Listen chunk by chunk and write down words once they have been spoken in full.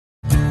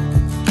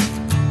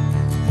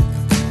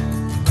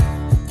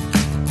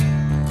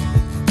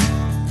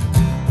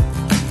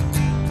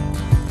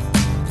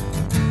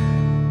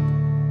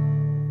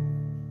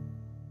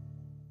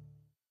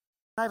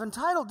I've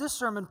entitled this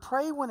sermon,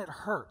 Pray When It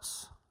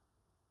Hurts.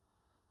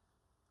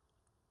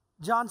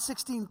 John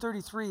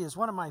 16:33 is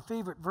one of my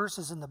favorite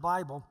verses in the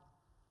Bible.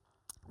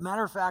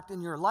 Matter of fact,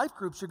 in your life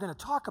groups, you're going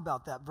to talk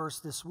about that verse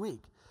this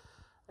week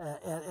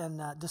and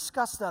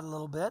discuss that a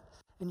little bit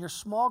in your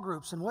small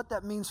groups and what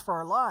that means for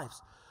our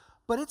lives.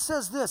 But it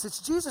says this, it's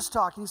Jesus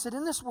talking. He said,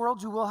 in this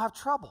world you will have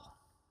trouble.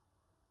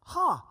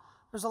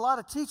 There's a lot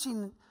of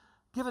teaching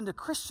given to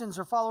Christians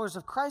or followers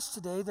of Christ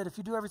today that if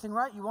you do everything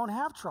right, you won't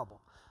have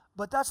trouble.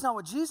 But that's not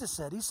what Jesus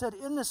said. He said,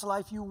 in this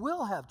life you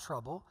will have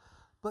trouble,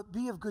 but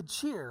be of good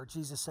cheer.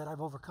 Jesus said,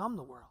 I've overcome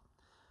the world.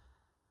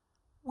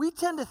 We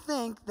tend to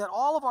think that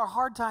all of our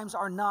hard times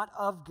are not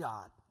of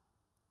God.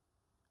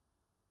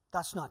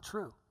 That's not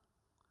true.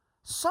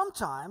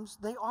 Sometimes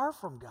they are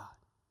from God.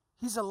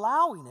 He's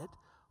allowing it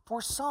for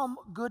some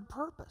good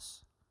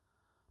purpose,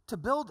 to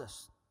build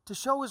us, to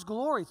show His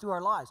glory through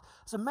our lives.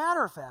 As a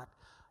matter of fact,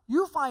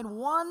 you find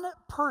one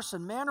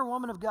person, man or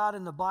woman of God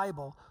in the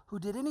Bible, who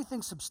did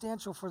anything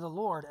substantial for the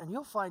Lord, and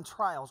you'll find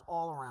trials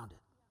all around it,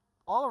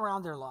 all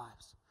around their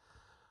lives.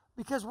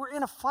 Because we're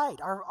in a fight.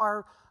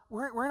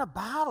 We're in a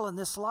battle in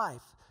this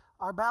life.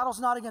 Our battle's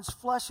not against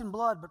flesh and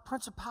blood, but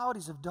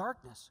principalities of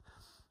darkness.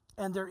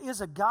 And there is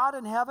a God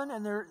in heaven,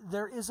 and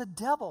there is a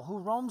devil who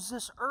roams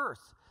this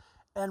earth.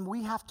 And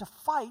we have to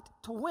fight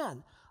to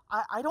win.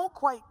 I don't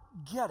quite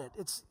get it.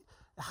 It's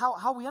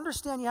how we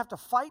understand you have to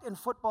fight in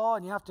football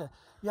and you have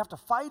to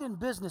fight in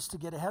business to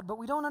get ahead, but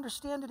we don't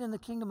understand it in the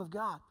kingdom of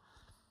God.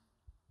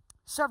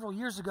 Several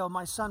years ago,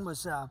 my son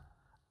was a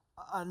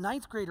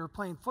ninth grader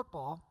playing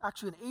football,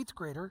 actually an eighth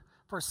grader,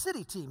 for a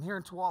city team here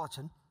in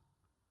Tualatin.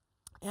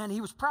 And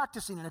he was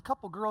practicing, and a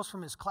couple girls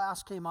from his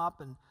class came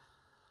up, and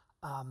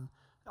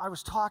I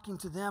was talking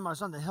to them. I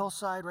was on the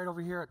hillside right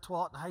over here at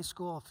Tualatin High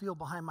School, a field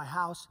behind my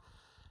house.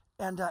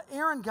 And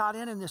Aaron got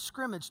in this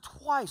scrimmage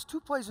twice, 2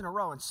 plays in a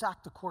row, and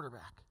sacked the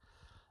quarterback.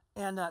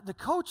 And the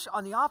coach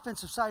on the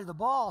offensive side of the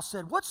ball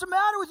said, what's the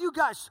matter with you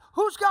guys?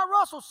 Who's got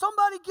Russell?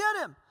 Somebody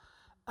get him.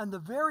 And the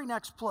very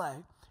next play,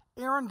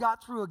 Aaron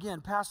got through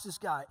again past this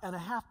guy, and a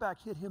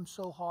halfback hit him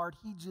so hard,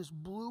 he just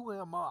blew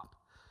him up.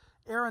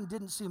 Aaron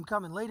didn't see him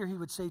coming. Later he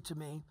would say to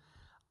me,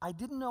 I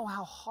didn't know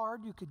how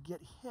hard you could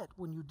get hit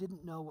when you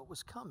didn't know what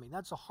was coming.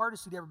 That's the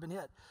hardest he'd ever been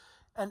hit.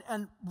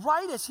 And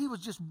right as he was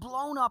just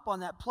blown up on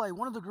that play,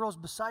 one of the girls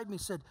beside me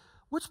said,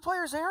 which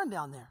player's Aaron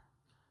down there?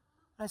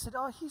 And I said,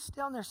 oh, he's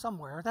down there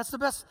somewhere. That's the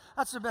best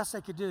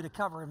I could do to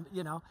cover him,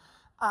 you know.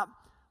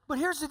 But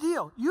here's the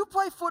deal. You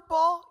play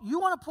football,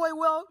 you want to play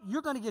well,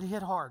 you're going to get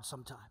hit hard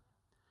sometime.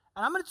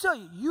 And I'm going to tell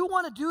you, you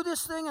want to do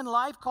this thing in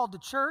life called the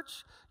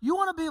church, you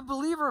want to be a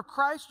believer of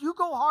Christ, you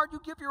go hard, you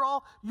give your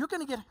all, you're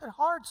going to get hit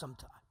hard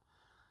sometime.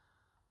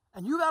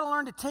 And you got to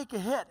learn to take a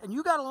hit, and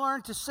you got to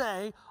learn to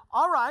say,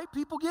 all right,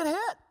 people get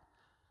hit.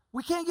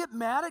 We can't get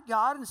mad at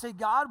God and say,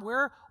 God,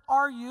 where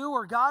are you?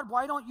 Or God,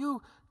 why don't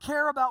you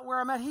care about where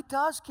I'm at? He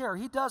does care.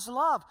 He does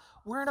love.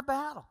 We're in a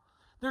battle.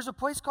 There's a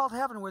place called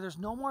heaven where there's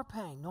no more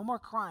pain, no more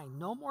crying,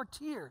 no more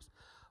tears,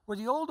 where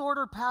the old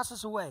order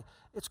passes away.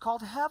 It's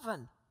called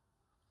heaven.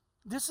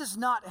 This is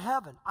not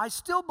heaven. I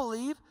still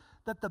believe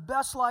that the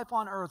best life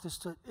on earth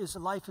is a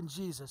life in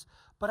Jesus.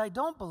 But I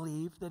don't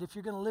believe that if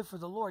you're going to live for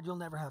the Lord, you'll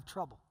never have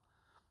trouble.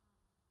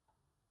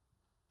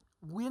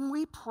 When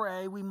we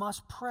pray, we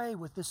must pray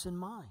with this in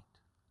mind.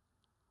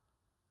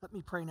 Let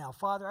me pray now.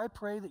 Father, I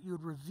pray that you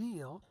would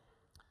reveal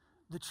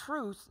the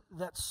truth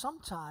that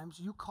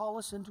sometimes you call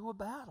us into a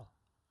battle.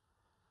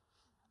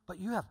 But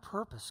you have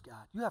purpose,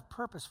 God. You have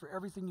purpose for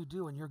everything you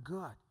do, and you're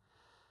good.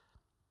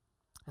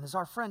 And as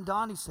our friend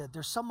Donnie said,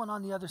 there's someone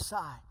on the other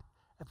side,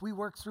 if we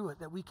work through it,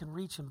 that we can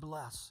reach and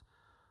bless,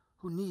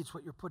 who needs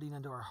what you're putting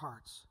into our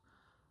hearts.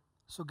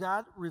 So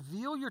God,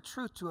 reveal your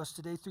truth to us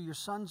today through your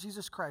Son,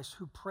 Jesus Christ,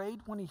 who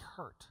prayed when he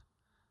hurt.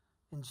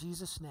 In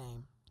Jesus'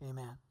 name,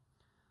 amen.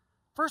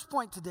 First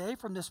point today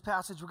from this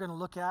passage we're going to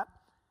look at,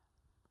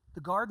 the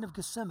Garden of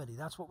Gethsemane.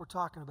 That's what we're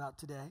talking about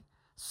today.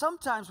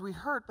 Sometimes we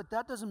hurt, but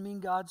that doesn't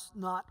mean God's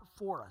not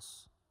for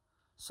us.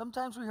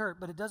 Sometimes we hurt,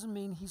 but it doesn't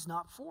mean he's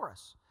not for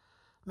us.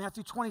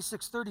 Matthew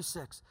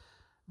 26:36.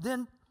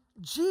 Then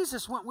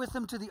Jesus went with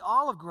them to the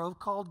olive grove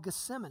called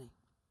Gethsemane.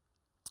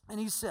 And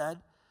he said,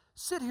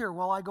 sit here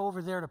while I go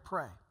over there to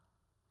pray.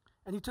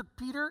 And he took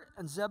Peter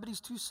and Zebedee's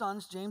 2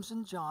 sons, James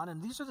and John,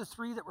 and these are the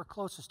 3 that were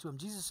closest to him.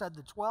 Jesus had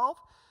the 12,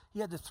 he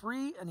had the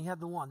 3, and he had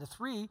the 1. The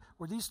 3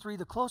 were these 3,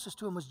 the closest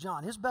to him was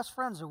John. His best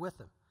friends are with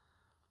him.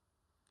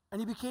 And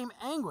he became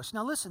anguished.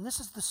 Now listen, this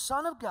is the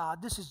Son of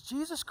God, this is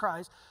Jesus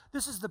Christ,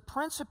 this is the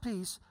Prince of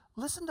Peace.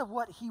 Listen to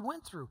what he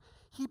went through.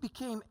 He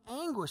became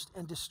anguished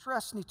and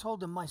distressed, and he told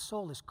them, my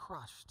soul is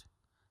crushed.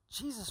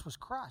 Jesus was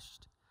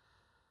crushed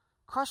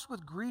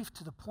with grief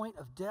to the point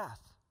of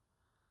death.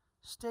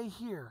 Stay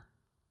here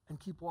and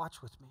keep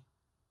watch with me.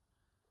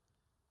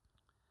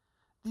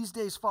 These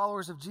days,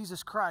 followers of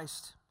Jesus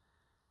Christ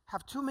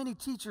have too many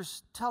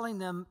teachers telling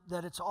them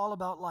that it's all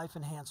about life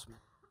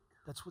enhancement.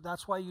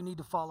 That's why you need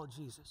to follow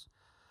Jesus.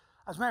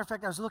 As a matter of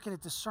fact, I was looking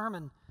at this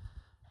sermon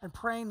and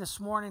praying this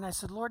morning. I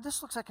said, Lord,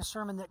 this looks like a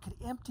sermon that could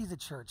empty the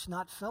church,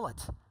 not fill it,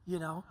 you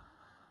know.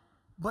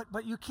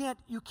 But you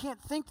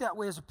can't think that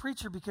way as a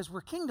preacher because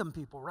we're kingdom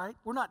people, right?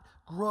 We're not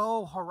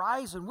grow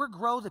Horizon, we're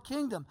grow the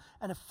kingdom.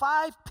 And if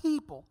 5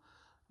 people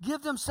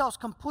give themselves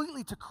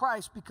completely to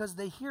Christ because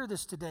they hear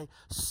this today,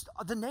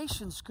 the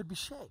nations could be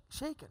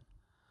shaken.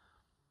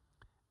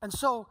 And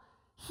so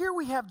here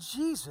we have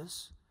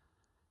Jesus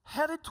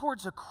headed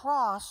towards a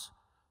cross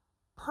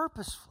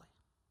purposefully,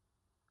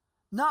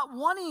 not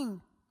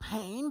wanting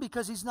pain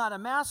because he's not a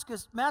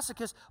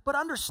masochist, but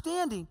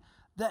understanding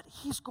that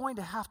he's going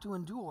to have to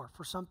endure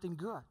for something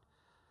good.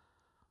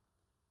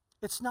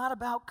 It's not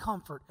about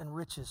comfort and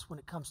riches when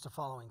it comes to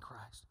following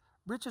Christ.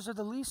 Riches are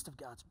the least of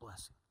God's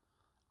blessing.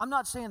 I'm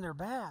not saying they're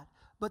bad,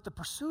 but the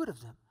pursuit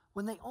of them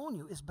when they own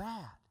you is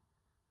bad.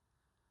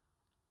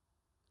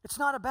 It's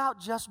not about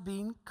just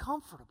being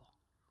comfortable.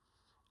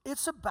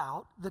 It's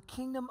about the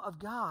kingdom of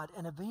God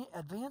and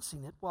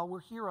advancing it while we're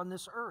here on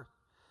this earth.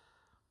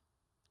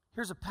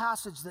 Here's a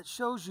passage that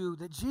shows you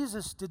that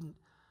Jesus didn't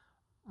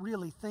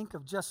really think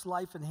of just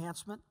life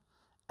enhancement.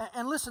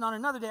 And listen, on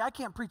another day, I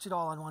can't preach it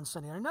all on one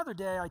Sunday. On another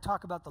day, I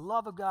talk about the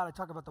love of God. I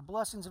talk about the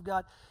blessings of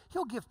God.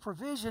 He'll give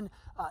provision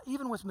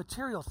even with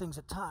material things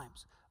at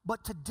times.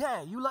 But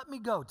today, you let me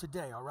go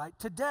today, all right?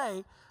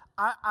 Today,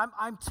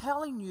 I'm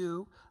telling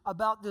you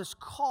about this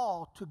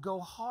call to go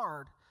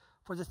hard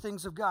for the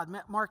things of God.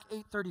 Mark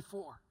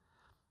 8:34.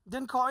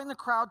 Then calling the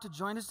crowd to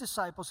join his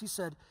disciples, he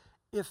said,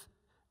 If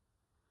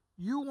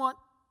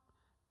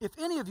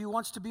any of you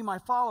wants to be my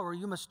follower,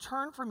 you must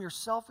turn from your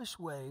selfish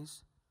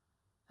ways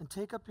and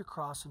take up your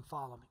cross and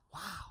follow me.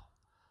 Wow.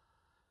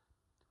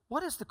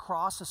 What is the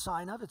cross a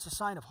sign of? It's a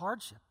sign of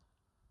hardship.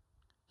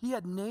 He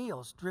had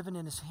nails driven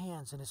in his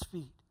hands and his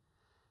feet.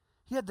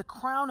 He had the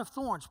crown of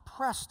thorns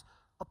pressed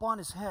upon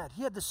his head.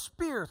 He had the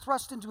spear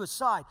thrust into his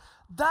side.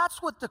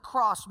 That's what the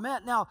cross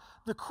meant. Now,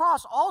 the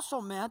cross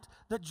also meant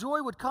that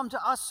joy would come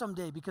to us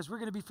someday because we're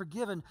going to be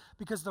forgiven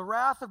because the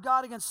wrath of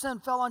God against sin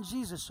fell on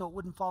Jesus so it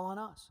wouldn't fall on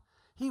us.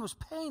 He was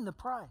paying the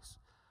price.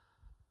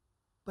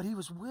 But he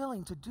was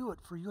willing to do it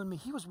for you and me.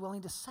 He was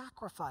willing to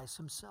sacrifice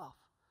himself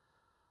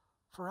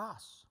for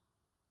us.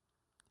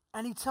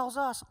 And he tells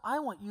us, I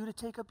want you to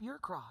take up your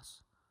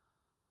cross.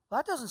 Well,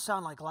 that doesn't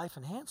sound like life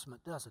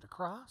enhancement, does it? A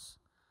cross?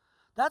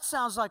 That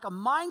sounds like a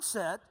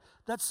mindset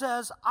that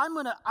says, I'm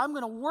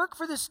gonna work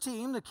for this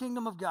team, the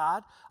kingdom of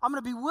God. I'm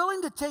going to be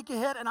willing to take a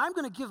hit, and I'm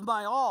going to give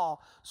my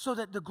all so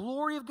that the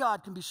glory of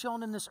God can be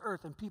shown in this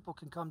earth and people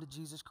can come to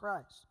Jesus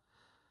Christ.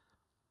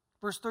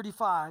 Verse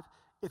 35,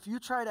 if you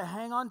try to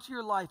hang on to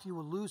your life, you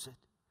will lose it.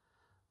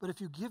 But if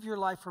you give your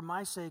life for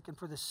my sake and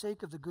for the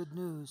sake of the good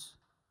news,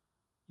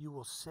 you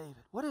will save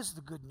it. What is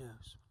the good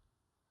news?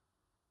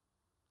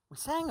 We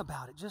sang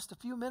about it just a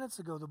few minutes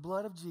ago, the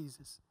blood of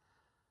Jesus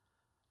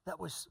that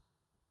was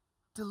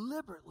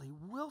deliberately,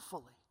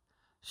 willfully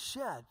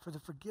shed for the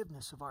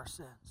forgiveness of our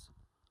sins.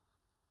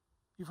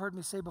 You've heard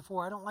me say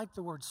before, I don't like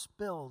the word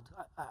spilled.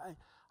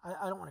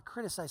 I don't want to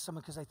criticize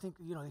someone because I think,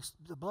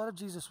 the blood of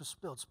Jesus was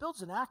spilled.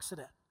 Spilled's an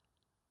accident.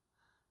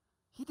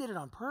 He did it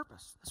on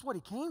purpose. That's what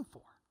he came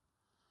for.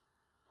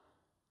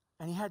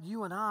 And he had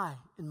you and I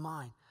in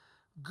mind.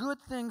 Good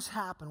things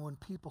happen when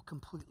people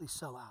completely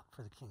sell out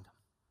for the kingdom.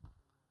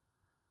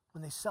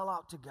 When they sell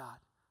out to God.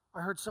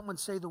 I heard someone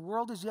say the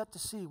world is yet to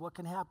see what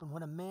can happen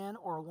when a man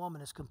or a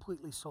woman is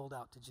completely sold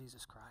out to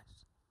Jesus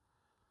Christ.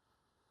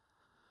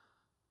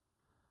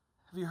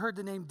 Have you heard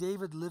the name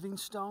David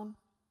Livingstone?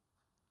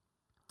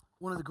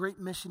 One of the great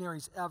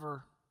missionaries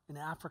ever in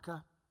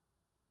Africa.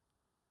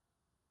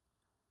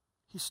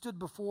 He stood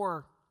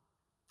before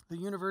the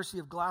University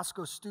of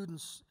Glasgow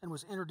students and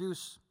was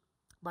introduced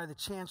by the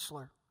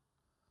chancellor,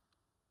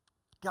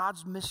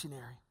 God's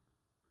missionary.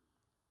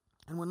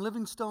 And when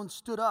Livingstone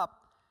stood up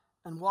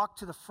and walked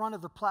to the front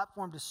of the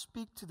platform to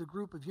speak to the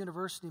group of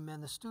university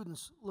men, the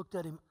students looked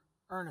at him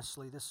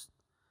earnestly, this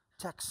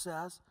text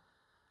says.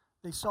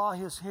 They saw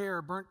his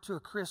hair burnt to a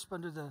crisp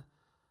under the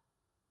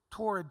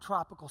torrid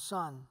tropical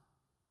sun.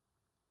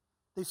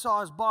 They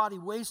saw his body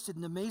wasted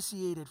and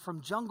emaciated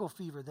from jungle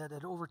fever that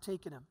had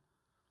overtaken him.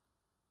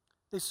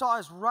 They saw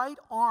his right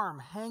arm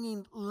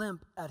hanging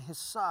limp at his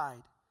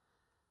side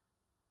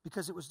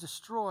because it was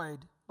destroyed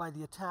by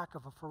the attack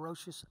of a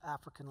ferocious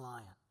African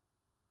lion.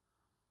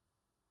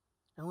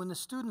 And when the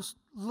students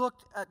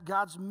looked at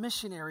God's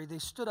missionary, they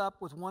stood up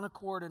with one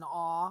accord in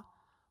awe,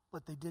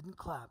 but they didn't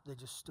clap. They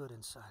just stood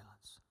in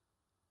silence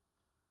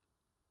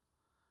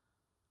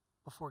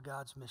before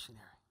God's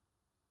missionary.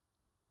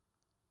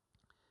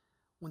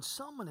 When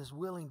someone is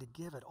willing to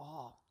give it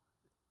all,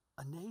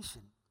 a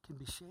nation can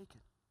be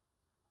shaken.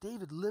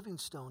 David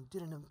Livingstone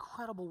did an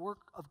incredible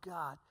work of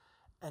God,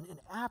 and in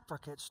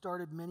Africa it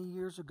started many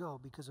years ago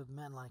because of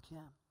men like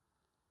him.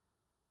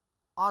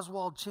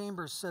 Oswald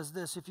Chambers says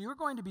this, if you're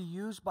going to be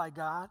used by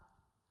God,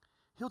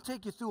 he'll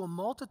take you through a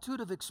multitude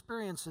of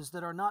experiences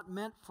that are not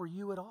meant for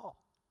you at all.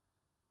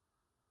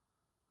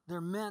 They're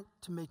meant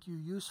to make you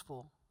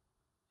useful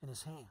in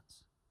his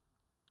hands.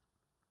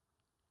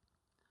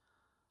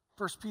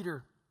 1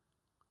 Peter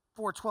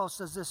 4:12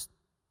 says this,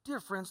 dear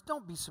friends,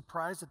 don't be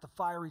surprised at the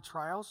fiery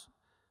trials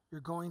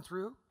you're going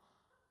through,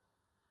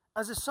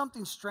 as if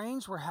something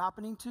strange were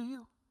happening to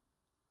you.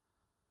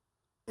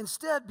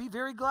 Instead, be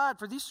very glad,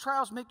 for these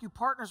trials make you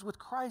partners with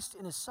Christ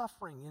in his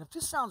suffering. And if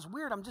this sounds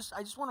weird, I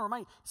just want to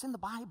remind you, it's in the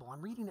Bible.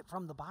 I'm reading it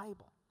from the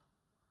Bible.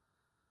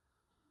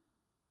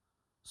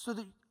 So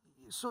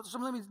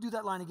let me do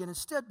that line again.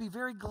 Instead, be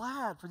very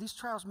glad, for these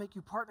trials make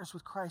you partners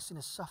with Christ in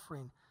his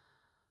suffering,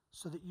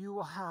 so that you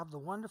will have the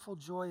wonderful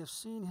joy of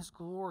seeing his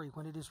glory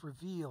when it is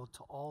revealed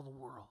to all the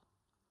world.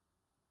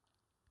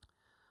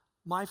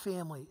 My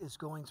family is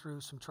going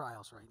through some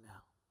trials right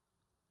now.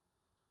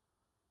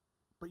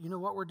 But you know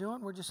what we're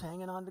doing? We're just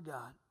hanging on to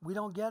God. We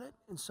don't get it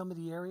in some of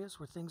the areas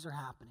where things are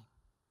happening.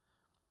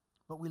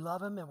 But we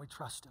love him and we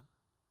trust him.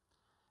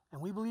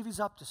 And we believe he's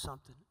up to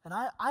something. And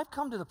I've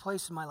come to the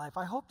place in my life,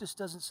 I hope this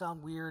doesn't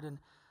sound weird, and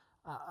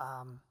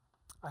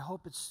I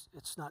hope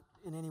it's not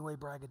in any way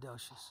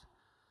braggadocious.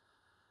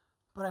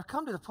 But I've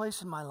come to the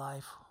place in my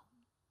life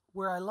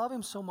where I love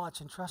him so much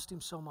and trust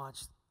him so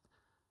much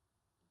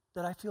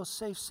that I feel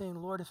safe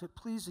saying, Lord, if it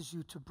pleases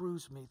you to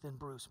bruise me, then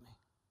bruise me.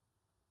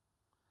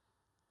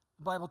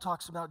 The Bible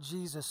talks about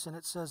Jesus, and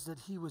it says that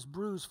he was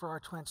bruised for our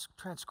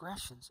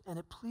transgressions, and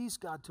it pleased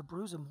God to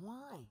bruise him.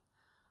 Why?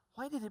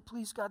 Why did it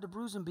please God to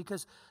bruise him?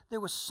 Because there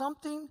was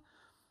something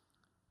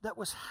that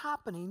was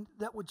happening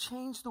that would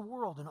change the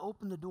world and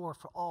open the door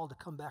for all to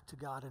come back to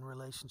God in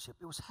relationship.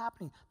 It was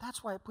happening.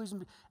 That's why it pleased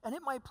him. And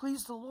it might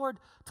please the Lord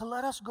to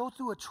let us go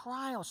through a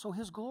trial so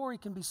his glory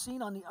can be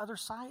seen on the other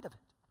side of it.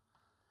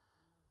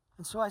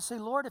 And so I say,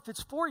 Lord, if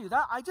it's for you,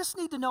 I just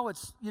need to know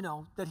it's,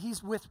 that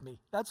he's with me.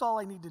 That's all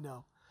I need to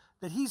know.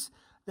 That he's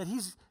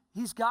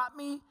got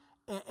me,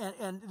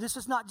 and this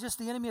is not just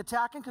the enemy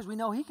attacking, because we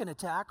know he can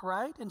attack,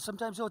 right? And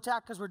sometimes he'll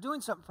attack because we're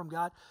doing something from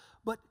God.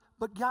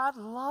 But God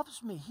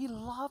loves me. He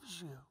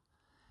loves you.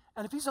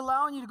 And if he's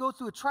allowing you to go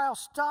through a trial,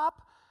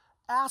 stop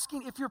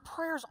asking. If your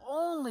prayers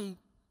only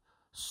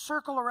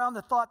circle around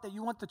the thought that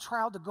you want the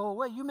trial to go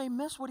away, you may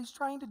miss what he's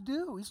trying to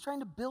do. He's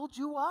trying to build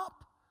you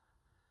up.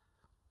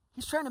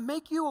 He's trying to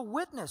make you a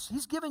witness.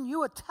 He's giving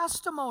you a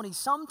testimony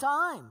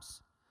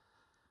sometimes.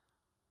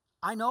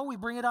 I know we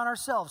bring it on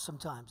ourselves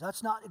sometimes.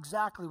 That's not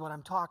exactly what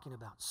I'm talking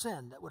about.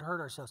 Sin that would hurt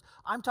ourselves.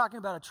 I'm talking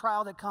about a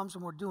trial that comes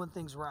when we're doing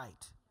things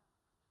right.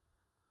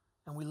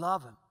 And we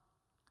love him.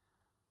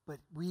 But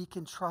we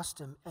can trust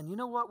him. And you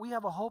know what we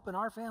have a hope in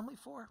our family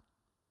for?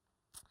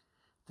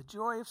 The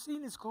joy of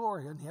seeing his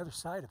glory on the other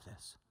side of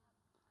this.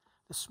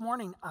 This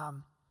morning, I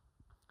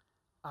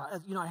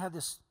had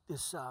this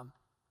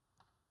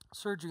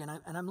surgery,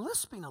 and I'm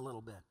lisping a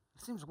little bit.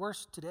 It seems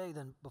worse today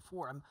than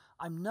before.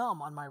 I'm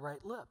numb on my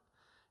right lip.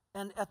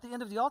 And at the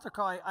end of the altar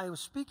call, I was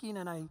speaking,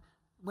 and I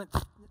went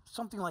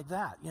something like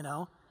that,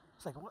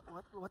 It's like,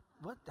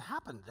 what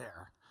happened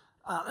there?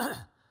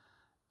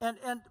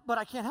 But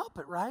I can't help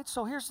it, right?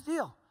 So here's the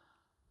deal.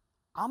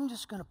 I'm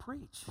just going to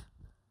preach,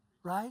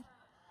 right?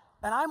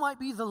 And I might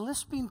be the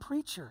lisping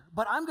preacher,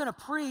 but I'm going to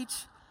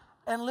preach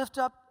and lift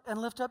up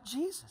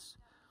Jesus.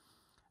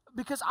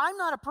 Because I'm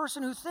not a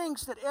person who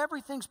thinks that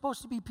everything's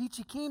supposed to be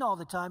peachy keen all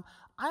the time.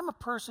 I'm a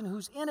person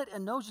who's in it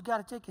and knows you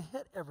got to take a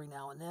hit every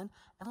now and then.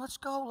 And let's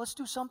go. Let's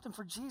do something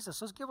for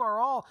Jesus. Let's give our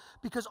all.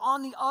 Because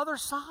on the other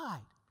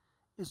side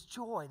is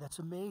joy that's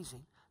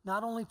amazing.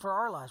 Not only for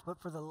our lives,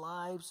 but for the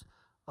lives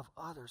of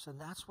others.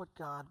 And that's what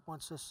God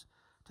wants us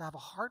to have a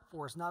heart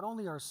for, is not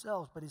only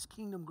ourselves, but his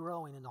kingdom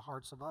growing in the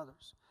hearts of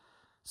others.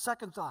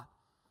 Second thought,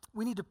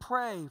 we need to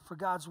pray for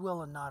God's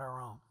will and not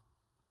our own.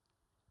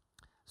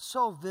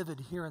 So vivid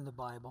here in the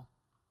Bible.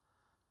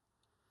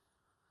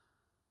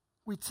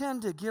 We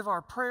tend to give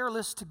our prayer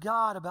list to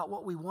God about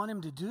what we want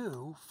him to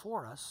do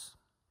for us.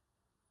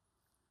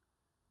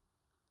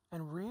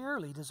 And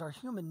rarely does our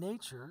human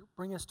nature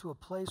bring us to a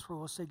place where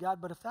we'll say,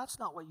 God, but if that's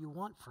not what you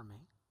want for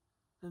me,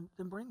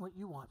 then bring what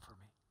you want for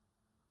me.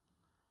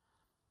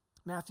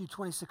 Matthew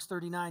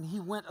 26:39, he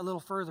went a little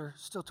further,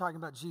 still talking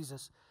about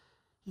Jesus.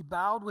 He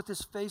bowed with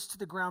his face to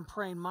the ground,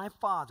 praying, my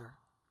Father,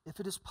 if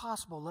it is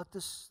possible, let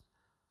this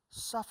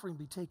suffering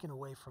be taken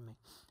away from me.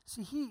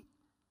 See, he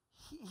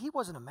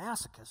wasn't a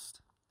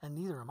masochist, and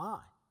neither am I,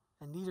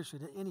 and neither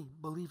should any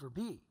believer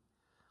be.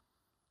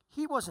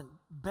 He wasn't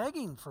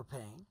begging for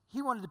pain.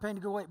 He wanted the pain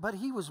to go away, but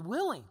he was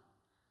willing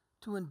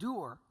to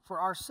endure for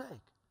our sake,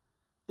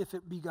 if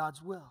it be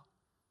God's will.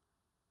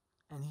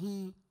 And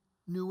he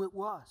knew it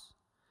was.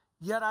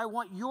 Yet I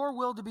want your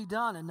will to be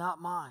done and not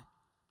mine.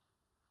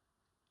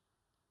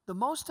 The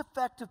most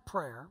effective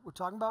prayer, we're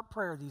talking about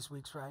prayer these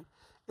weeks, right,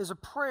 is a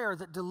prayer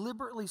that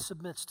deliberately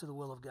submits to the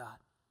will of God.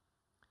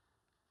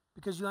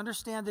 Because you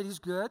understand that he's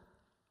good,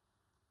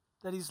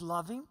 that he's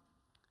loving.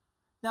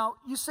 Now,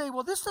 you say,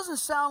 well, this doesn't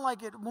sound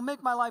like it will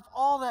make my life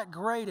all that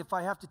great if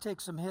I have to take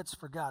some hits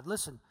for God.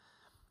 Listen,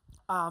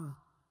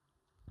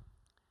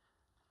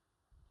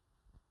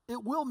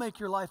 it will make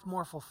your life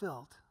more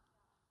fulfilled.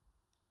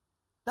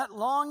 That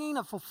longing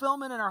of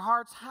fulfillment in our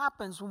hearts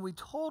happens when we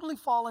totally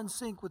fall in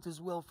sync with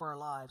his will for our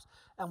lives,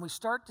 and we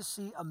start to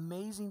see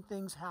amazing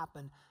things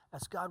happen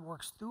as God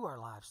works through our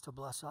lives to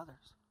bless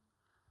others.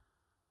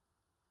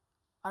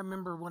 I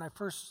remember when I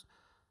first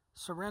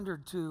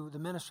surrendered to the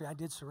ministry, I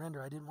did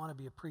surrender. I didn't want to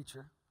be a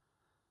preacher.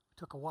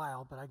 Took a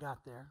while, but I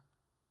got there.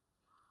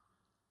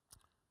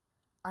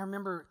 I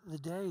remember the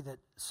day that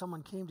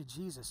someone came to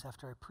Jesus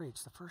after I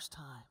preached the first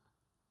time.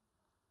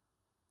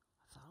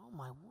 I thought, oh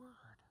my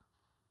word,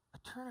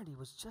 eternity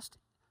was just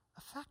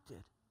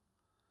affected.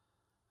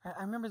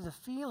 I remember the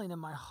feeling in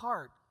my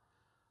heart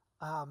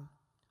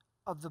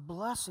of the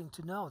blessing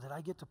to know that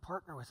I get to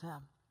partner with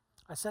him.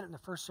 I said it in the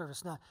first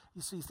service. Now,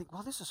 you think,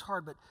 well, this is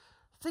hard, but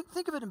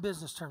think of it in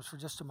business terms for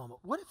just a moment.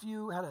 What if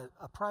you had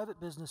a private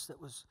business that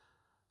was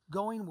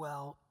going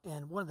well,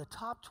 and one of the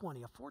top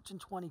 20, a Fortune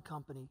 20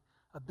 company,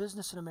 a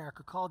business in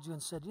America, called you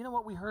and said, you know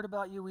what, we heard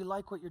about you, we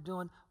like what you're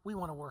doing, we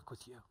want to work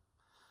with you.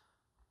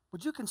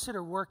 Would you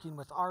consider working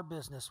with our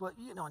business? Well,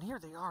 and here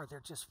they are,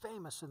 they're just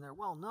famous and they're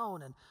well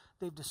known and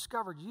they've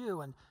discovered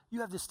you and you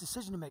have this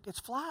decision to make.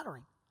 It's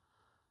flattering.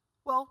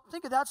 Well,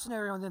 think of that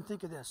scenario and then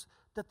think of this,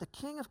 that the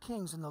King of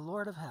Kings and the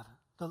Lord of Heaven,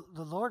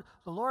 the Lord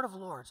of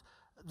Lords,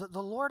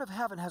 the Lord of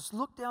Heaven has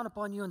looked down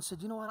upon you and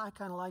said, you know what, I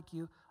kind of like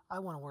you, I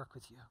want to work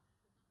with you.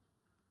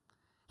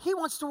 He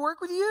wants to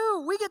work with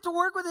you. We get to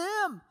work with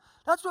him.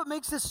 That's what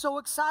makes this so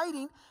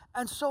exciting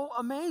and so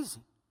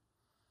amazing.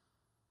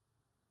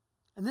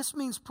 And this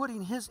means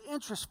putting his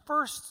interests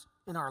first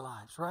in our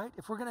lives, right?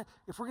 If we're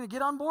gonna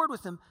get on board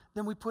with him,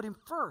 then we put him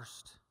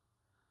first.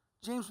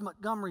 James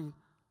Montgomery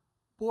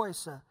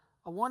Boyce,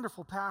 a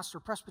wonderful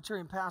pastor,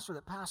 Presbyterian pastor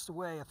that passed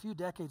away a few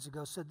decades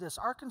ago, said this: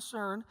 our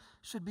concern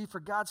should be for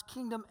God's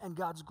kingdom and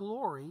God's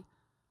glory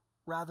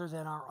rather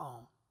than our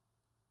own.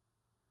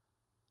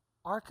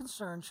 Our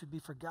concern should be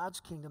for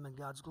God's kingdom and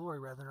God's glory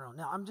rather than our own.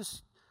 Now,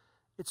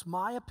 it's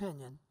my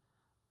opinion,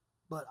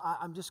 but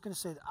I'm just going to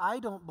say that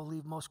I don't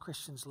believe most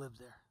Christians live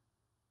there.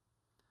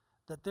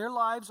 That their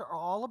lives are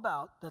all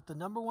about, that the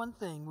number one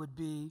thing would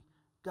be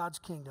God's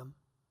kingdom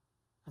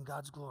and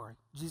God's glory.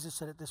 Jesus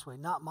said it this way,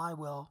 not my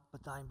will,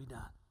 but thine be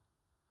done.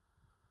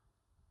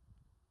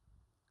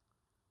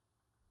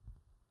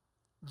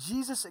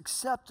 Jesus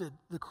accepted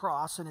the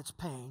cross and its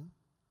pain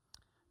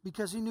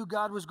because he knew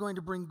God was going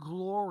to bring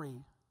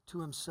glory to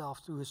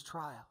himself through his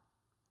trial.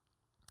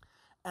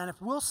 And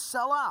if we'll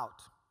sell out,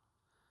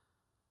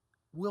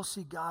 we'll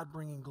see God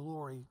bringing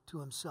glory to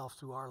himself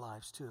through our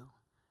lives too.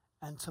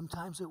 And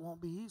sometimes it won't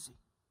be easy.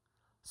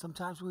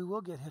 Sometimes we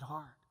will get hit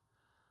hard.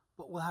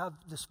 But we'll have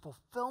this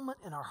fulfillment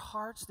in our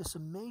hearts, this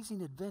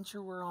amazing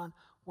adventure we're on,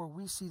 where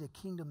we see the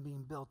kingdom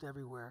being built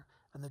everywhere.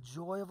 And the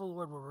joy of the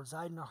Lord will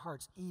reside in our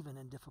hearts even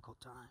in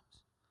difficult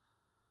times.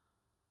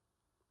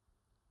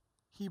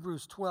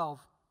 Hebrews 12,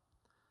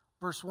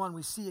 verse 1,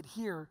 we see it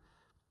here.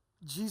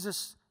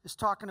 Jesus is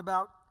talking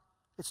about,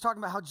 it's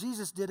talking about how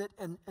Jesus did it,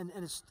 and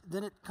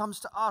then it comes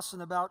to us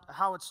and about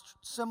how it's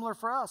similar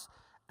for us.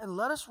 And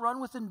let us run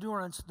with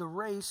endurance the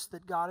race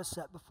that God has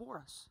set before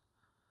us.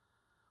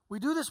 We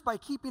do this by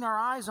keeping our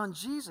eyes on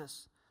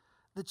Jesus,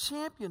 the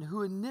champion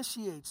who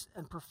initiates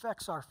and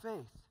perfects our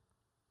faith.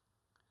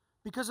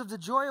 Because of the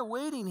joy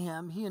awaiting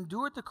him, he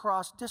endured the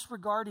cross,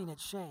 disregarding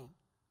its shame.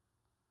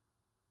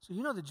 So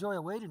you know the joy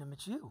awaiting him,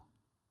 it's you.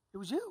 It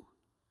was you.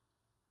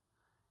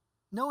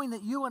 Knowing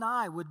that you and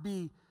I would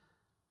be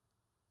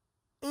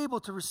able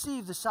to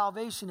receive the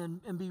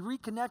salvation and be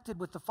reconnected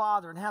with the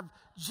Father and have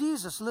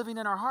Jesus living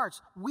in our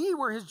hearts. We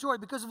were his joy.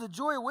 Because of the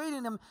joy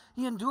awaiting him,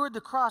 he endured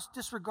the cross,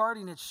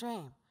 disregarding its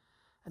shame.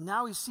 And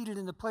now he's seated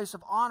in the place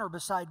of honor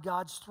beside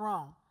God's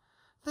throne.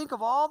 Think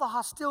of all the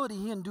hostility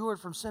he endured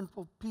from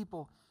sinful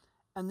people,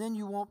 and then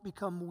you won't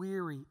become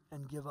weary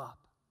and give up.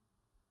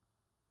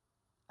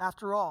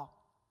 After all,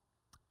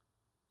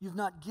 you've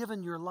not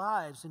given your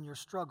lives in your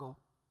struggle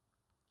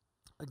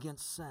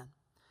against sin.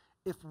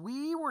 If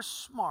we were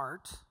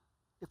smart,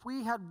 if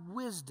we had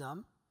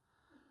wisdom,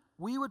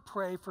 we would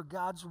pray for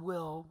God's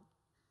will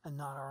and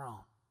not our own.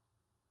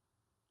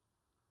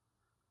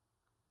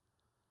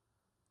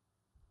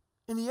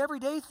 In the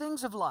everyday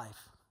things of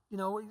life,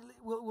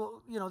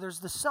 there's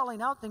the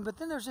selling out thing, but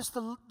then there's just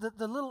the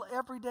little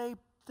everyday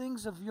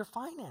things of your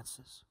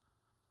finances.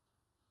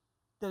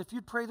 That if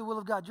you'd pray the will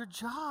of God, your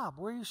job,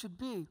 where you should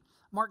be.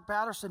 Mark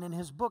Batterson, in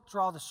his book,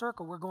 Draw the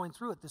Circle, we're going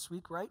through it this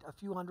week, right? A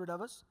few hundred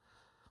of us.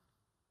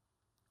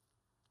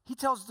 He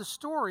tells the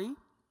story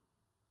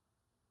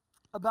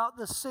about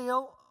the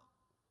sale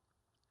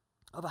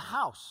of a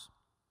house.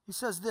 He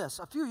says this: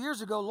 a few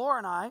years ago, Laura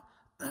and I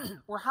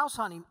were house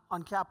hunting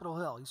on Capitol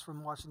Hill. He's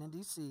from Washington,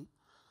 D.C.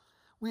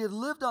 We had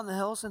lived on the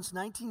hill since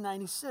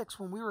 1996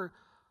 when we were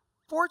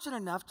fortunate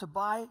enough to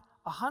buy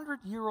a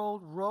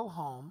 100-year-old row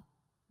home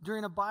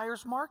during a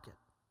buyer's market.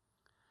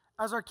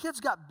 As our kids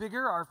got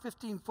bigger, our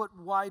 15-foot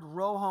wide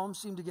row home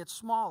seemed to get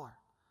smaller.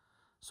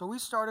 So we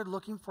started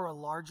looking for a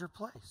larger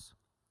place.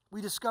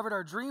 We discovered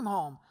our dream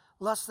home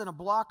less than a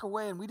block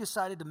away, and we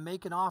decided to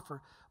make an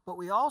offer, but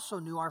we also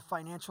knew our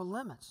financial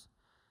limits.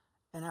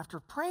 And after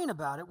praying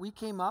about it, we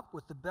came up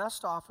with the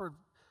best offer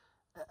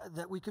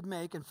that we could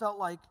make and felt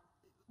like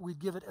we'd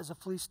give it as a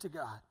fleece to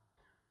God.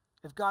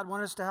 If God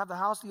wanted us to have the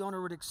house, the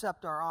owner would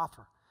accept our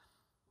offer.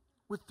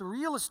 With the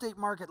real estate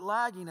market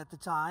lagging at the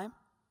time,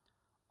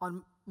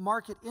 on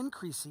market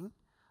increasing,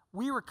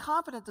 we were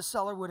confident the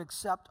seller would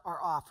accept our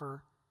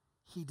offer.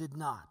 He did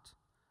not.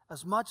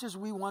 as much as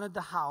we wanted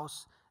the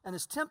house, and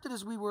as tempted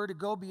as we were to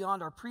go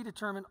beyond our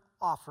predetermined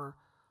offer,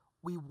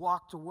 we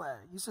walked away.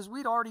 He says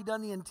we'd already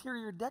done the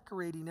interior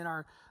decorating in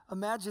our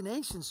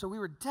imagination, so we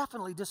were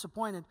definitely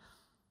disappointed.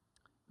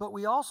 But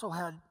we also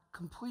had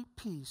complete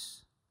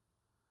peace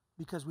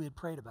because we had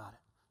prayed about it.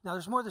 Now,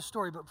 there's more to the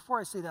story, but before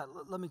I say that,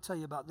 let me tell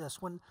you about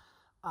this. When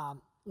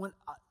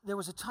there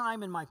was a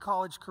time in my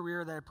college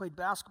career that I played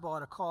basketball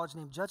at a college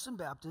named Judson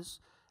Baptist.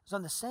 It was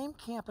on the same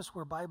campus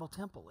where Bible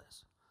Temple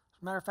is.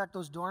 As a matter of fact,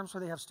 those dorms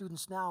where they have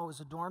students now was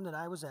a dorms that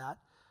I was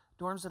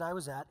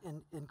at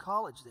in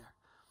college there.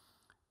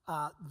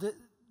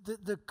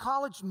 The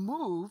college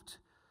moved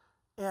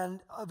and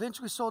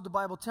eventually sold the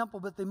Bible Temple,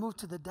 but they moved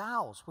to the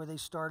Dalles where they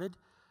started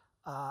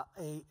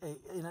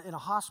in a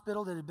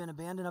hospital that had been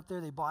abandoned up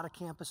there. They bought a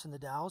campus in the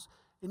Dalles.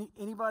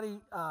 Anybody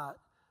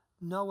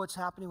know what's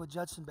happening with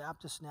Judson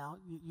Baptist now?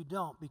 You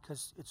don't,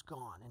 because it's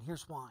gone, and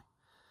here's why.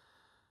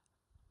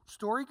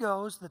 Story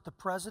goes that the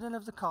president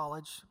of the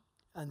college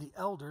and the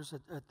elders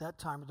at that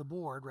time, or the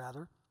board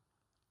rather,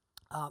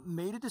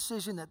 made a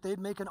decision that they'd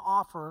make an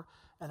offer,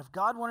 and if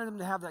God wanted them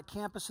to have that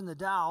campus in the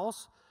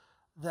Dalles,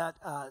 that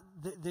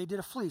they did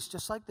a fleece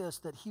just like this,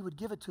 that he would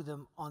give it to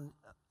them on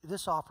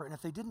this offer, and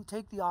if they didn't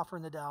take the offer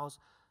in the Dalles,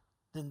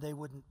 then they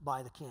wouldn't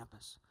buy the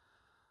campus.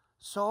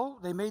 So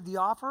they made the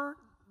offer.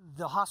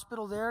 The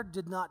hospital there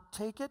did not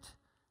take it,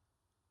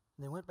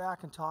 and they went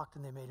back and talked,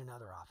 and they made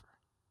another offer.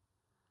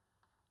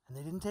 And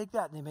they didn't take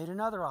that, and they made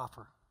another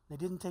offer. They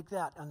didn't take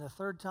that. And the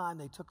third time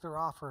they took their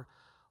offer,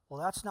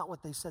 well, that's not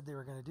what they said they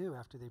were going to do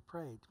after they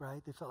prayed,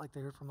 right? They felt like they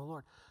heard from the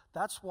Lord.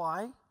 That's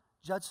why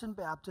Judson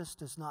Baptist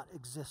does not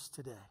exist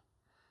today.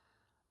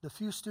 The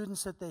few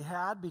students that they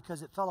had,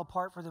 because it fell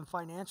apart for them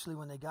financially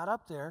when they got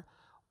up there,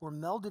 were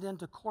melded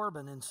into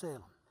Corbin in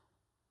Salem.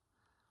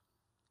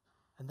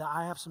 And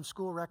I have some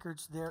school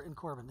records there in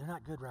Corbin. They're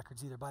not good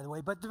records either, by the way,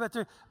 but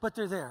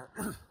they're there.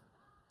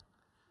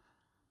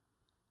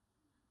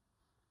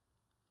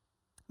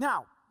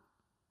 Now,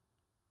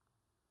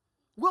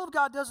 will of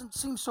God doesn't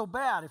seem so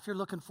bad if you're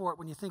looking for it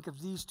when you think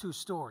of these two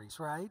stories,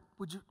 right?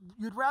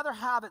 You'd rather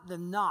have it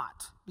than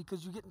not,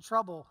 because you get in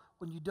trouble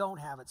when you don't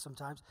have it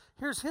sometimes.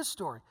 Here's his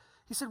story.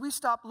 He said, we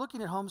stopped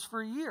looking at homes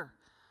for a year.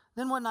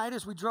 Then one night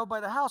as we drove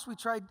by the house we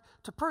tried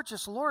to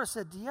purchase, Laura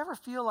said, do you ever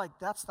feel like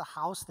that's the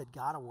house that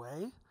got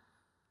away?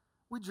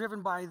 We'd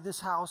driven by this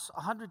house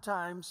 100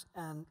 times,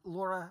 and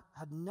Laura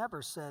had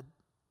never said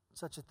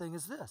such a thing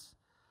as this.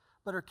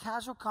 But her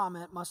casual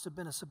comment must have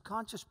been a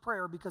subconscious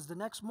prayer, because the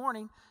next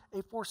morning,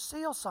 a for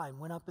sale sign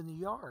went up in the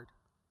yard.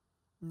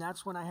 And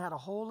that's when I had a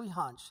holy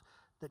hunch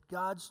that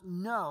God's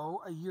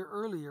no a year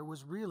earlier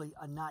was really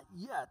a not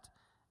yet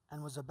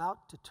and was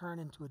about to turn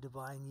into a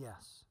divine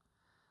yes.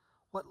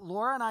 What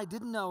Laura and I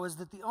didn't know is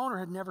that the owner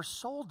had never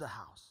sold the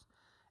house.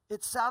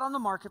 It sat on the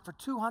market for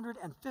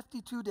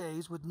 252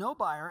 days with no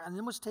buyer and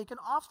then was taken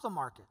off the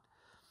market.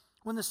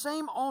 When the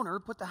same owner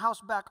put the house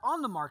back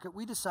on the market,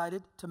 we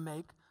decided to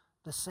make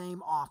the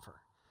same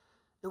offer.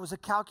 It was a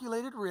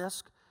calculated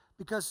risk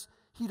because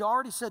he'd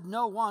already said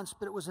no once,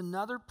 but it was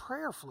another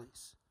prayer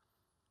fleece.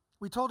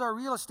 We told our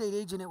real estate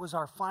agent it was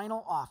our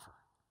final offer,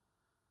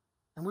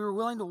 and we were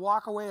willing to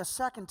walk away a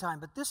second time,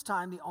 but this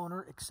time the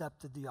owner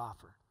accepted the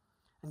offer.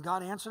 And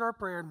God answered our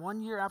prayer, and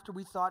 1 year after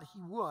we thought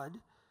he would,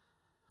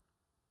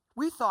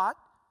 we thought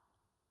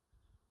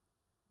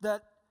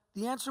that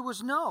the answer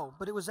was no,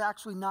 but it was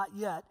actually not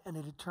yet, and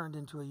it had turned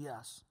into a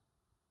yes.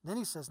 Then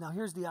he says, now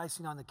here's the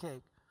icing on the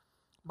cake.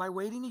 By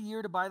waiting a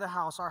year to buy the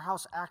house, our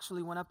house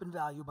actually went up in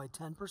value by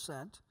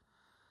 10%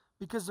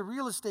 because the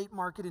real estate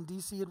market in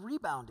D.C. had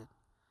rebounded.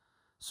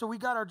 So we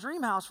got our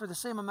dream house for the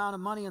same amount of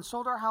money and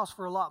sold our house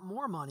for a lot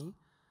more money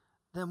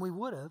than we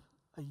would have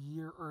a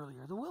year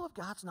earlier. The will of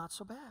God's not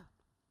so bad.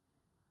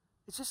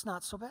 It's just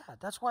not so bad.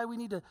 That's why we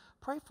need to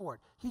pray for it.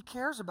 He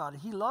cares about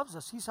it. He loves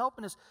us. He's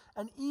helping us.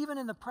 And even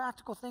in the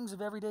practical things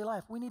of everyday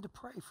life, we need to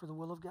pray for the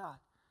will of God.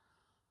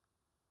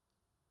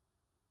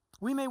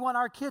 We may want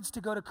our kids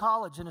to go to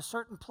college in a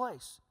certain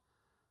place.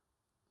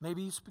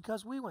 Maybe it's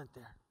because we went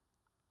there.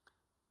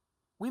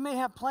 We may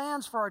have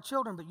plans for our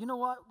children, but you know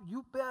what?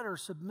 You better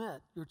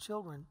submit your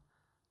children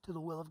to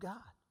the will of God.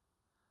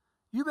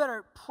 You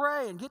better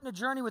pray and get in a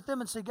journey with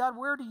them and say, God,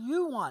 where do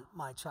you want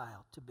my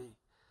child to be?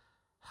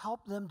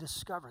 Help them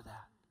discover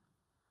that.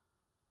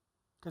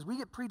 Because we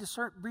get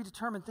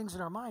predetermined things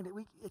in our mind,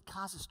 it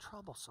causes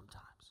trouble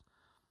sometimes.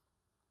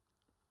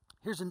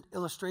 Here's an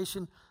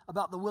illustration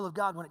about the will of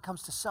God when it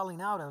comes to selling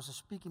out I was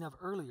speaking of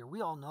earlier. We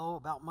all know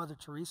about Mother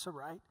Teresa,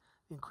 right?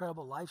 The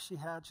incredible life she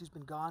had. She's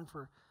been gone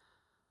for,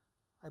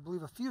 I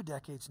believe, a few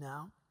decades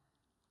now.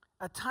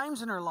 At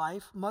times in her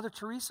life, Mother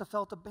Teresa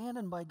felt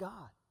abandoned by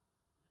God.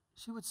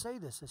 She would say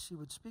this as she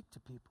would speak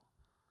to people.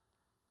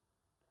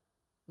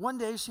 One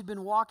day, she'd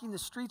been walking the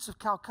streets of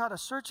Calcutta,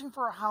 searching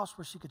for a house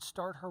where she could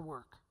start her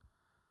work.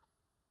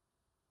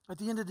 At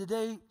the end of the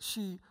day,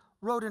 she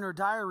wrote in her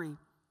diary,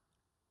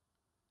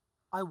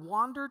 I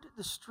wandered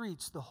the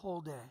streets the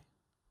whole day.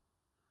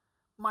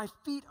 My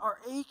feet are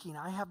aching.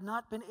 I have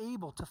not been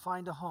able to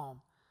find a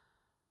home.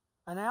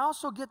 And I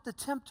also get the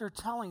tempter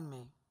telling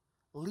me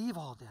Leave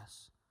all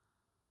this.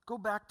 Go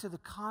back to the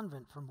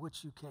convent from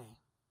which you came.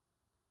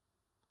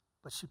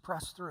 But she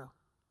pressed through.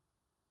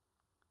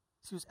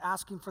 She was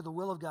asking for the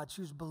will of God.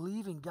 She was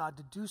believing God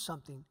to do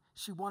something.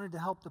 She wanted to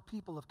help the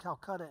people of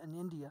Calcutta and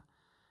India.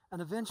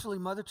 And eventually,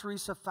 Mother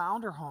Teresa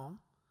found her home.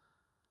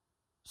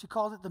 She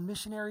called it the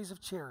Missionaries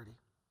of Charity.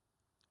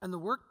 And the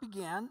work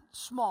began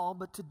small,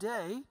 but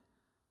today,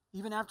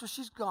 even after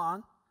she's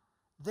gone,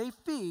 the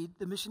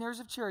Missionaries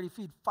of Charity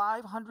feed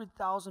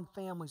 500,000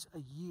 families a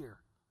year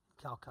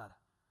in Calcutta.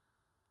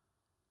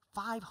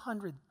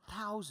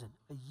 500,000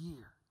 a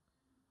year.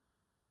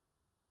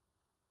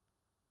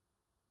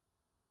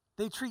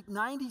 They treat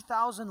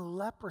 90,000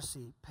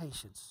 leprosy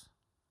patients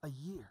a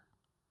year.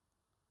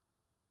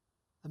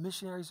 The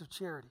Missionaries of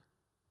Charity.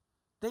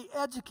 They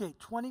educate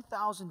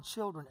 20,000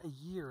 children a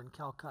year in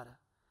Calcutta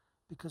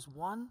because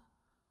one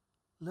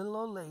little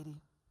old lady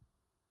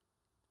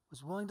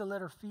was willing to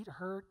let her feet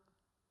hurt,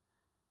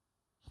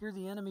 hear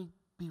the enemy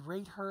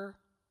berate her,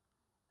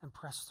 and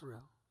press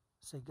through.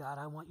 Say, God,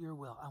 I want your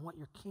will. I want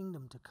your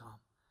kingdom to come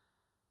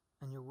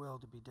and your will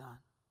to be done.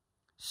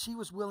 She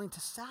was willing to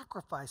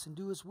sacrifice and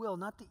do his will,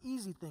 not the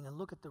easy thing, and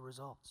look at the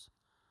results.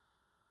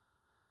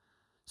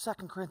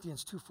 2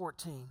 Corinthians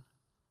 2:14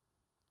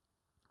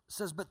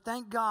 says, but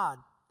thank God,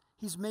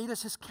 he's made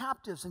us his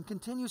captives and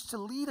continues to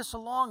lead us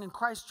along in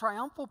Christ's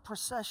triumphal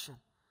procession.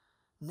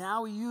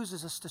 Now he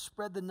uses us to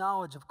spread the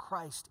knowledge of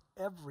Christ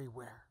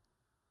everywhere,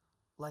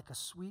 like a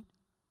sweet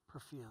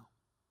perfume.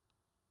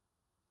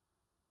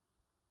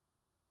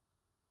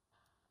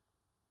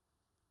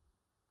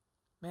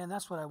 Man,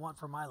 that's what I want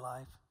for my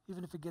life.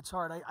 Even if it gets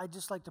hard, I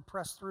just like to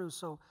press through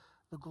so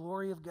the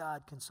glory of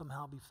God can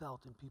somehow be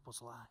felt in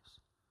people's lives.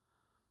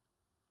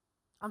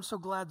 I'm so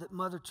glad that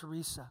Mother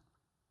Teresa,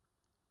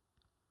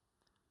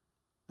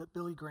 that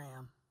Billy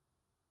Graham,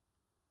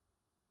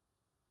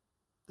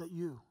 that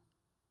you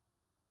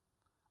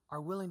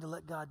are willing to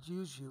let God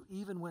use you,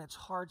 even when it's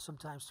hard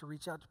sometimes to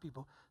reach out to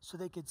people, so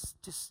they could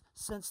just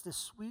sense this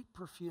sweet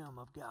perfume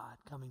of God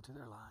coming to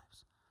their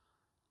lives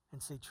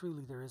and say,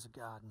 truly, there is a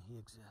God and he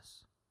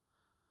exists,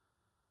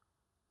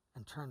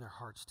 and turn their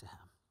hearts to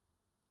him.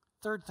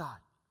 Third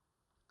thought,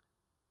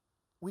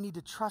 we need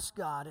to trust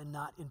God and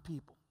not in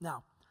people.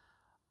 Now,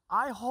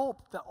 I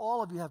hope that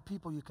all of you have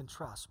people you can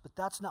trust, but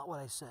that's not what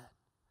I said.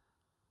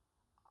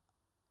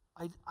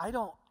 I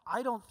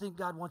don't think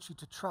God wants you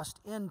to trust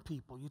in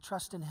people. You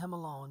trust in him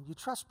alone. You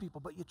trust people,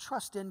 but you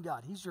trust in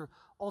God. He's your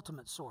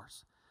ultimate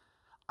source.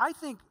 I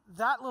think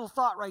that little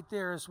thought right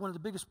there is one of the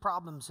biggest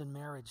problems in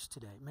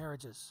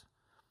marriages.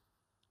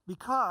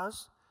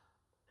 Because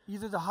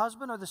either the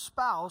husband or the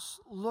spouse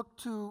look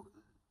to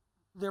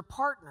their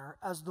partner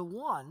as the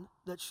one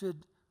that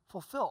should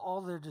fulfill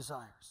all their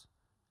desires.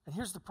 And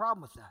here's the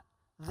problem with that.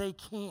 They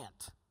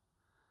can't.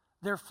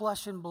 They're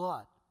flesh and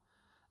blood.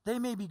 They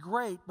may be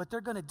great, but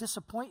they're going to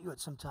disappoint you at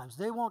sometimes.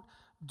 They won't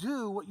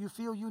do what you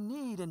feel you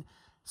need. And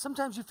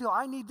sometimes you feel,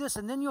 I need this.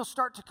 And then you'll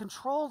start to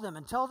control them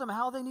and tell them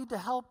how they need to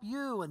help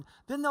you. And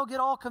then they'll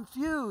get all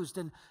confused.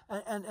 And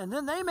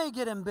then they may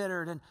get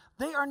embittered. And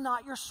they are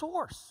not your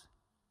source.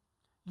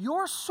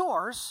 Your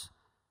source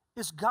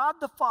is God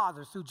the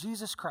Father through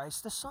Jesus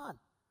Christ the Son.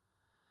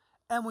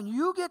 And when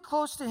you get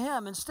close to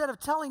him, instead of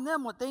telling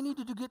them what they need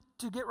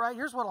to get right,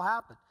 here's what will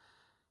happen.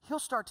 He'll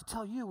start to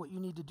tell you what you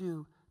need to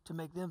do to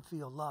make them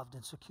feel loved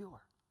and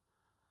secure.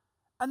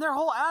 And their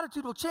whole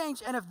attitude will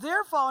change. And if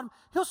they're following,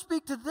 he'll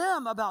speak to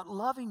them about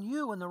loving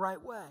you in the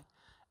right way.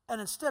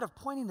 And instead of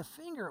pointing the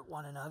finger at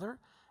one another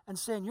and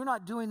saying, you're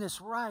not doing this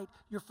right,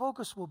 your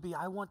focus will be,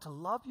 I want to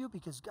love you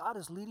because God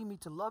is leading me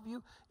to love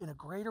you in a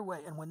greater way.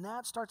 And when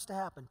that starts to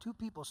happen, two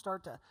people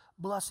start to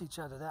bless each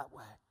other that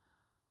way.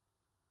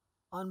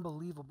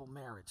 Unbelievable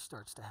marriage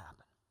starts to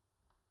happen.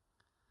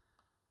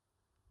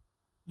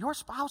 Your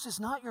spouse is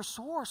not your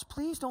source.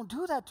 Please don't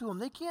do that to them.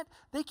 They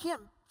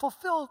can't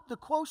fulfill the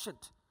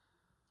quotient.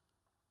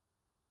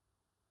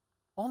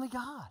 Only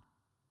God.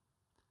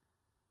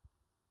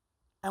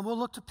 And we'll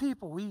look to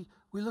people. We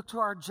look to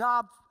our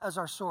job as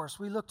our source.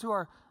 We look to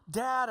our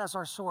dad as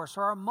our source,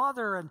 or our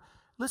mother. And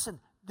listen,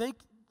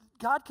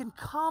 God can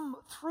come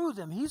through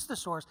them. He's the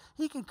source.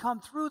 He can come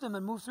through them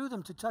and move through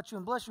them to touch you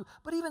and bless you.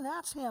 But even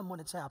that's him when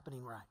it's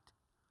happening right.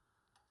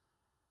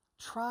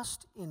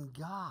 Trust in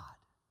God.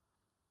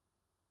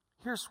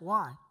 Here's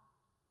why.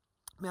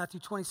 Matthew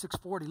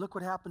 26:40. Look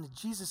what happened to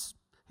Jesus,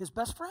 his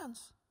best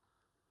friends,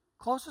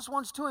 closest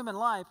ones to him in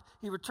life.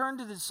 He returned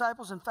to the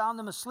disciples and found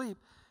them asleep.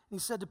 And he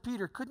said to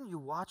Peter, couldn't you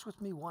watch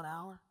with me 1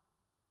 hour?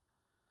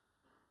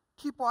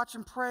 Keep watch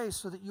and pray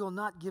so that you will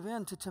not give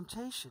in to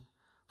temptation.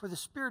 For the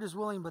spirit is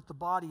willing, but the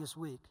body is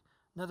weak.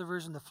 Another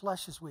version, the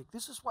flesh is weak.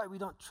 This is why we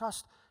don't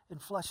trust in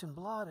flesh and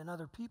blood and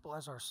other people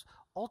as our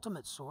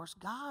ultimate source.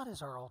 God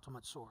is our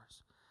ultimate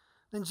source.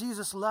 Then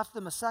Jesus left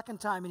them a second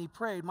time and he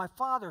prayed, my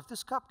Father, if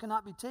this cup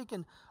cannot be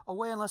taken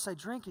away unless I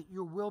drink it,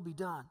 your will be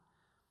done.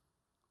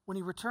 When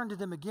he returned to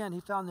them again, he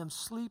found them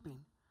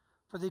sleeping,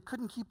 for they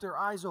couldn't keep their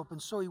eyes open.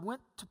 So he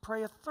went to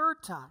pray a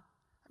third time.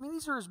 I mean,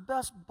 these are his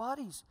best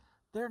buddies,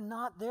 They're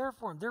not there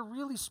for him. They're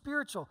really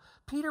spiritual.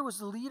 Peter was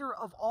the leader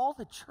of all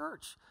the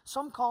church.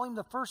 Some call him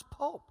the first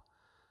pope.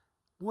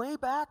 Way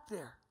back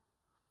there.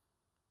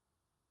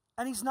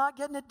 And he's not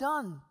getting it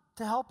done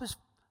to help his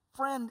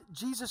friend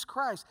Jesus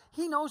Christ.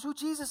 He knows who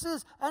Jesus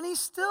is, and he's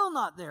still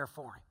not there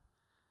for him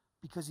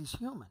because he's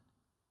human.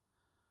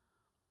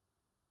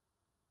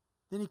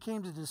 Then he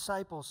came to the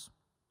disciples,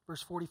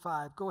 verse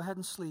 45, go ahead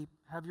and sleep,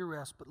 have your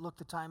rest, but look,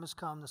 the time has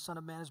come. The Son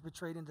of Man is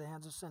betrayed into the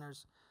hands of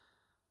sinners.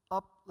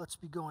 Up, let's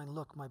be going.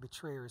 Look, my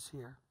betrayer is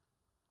here.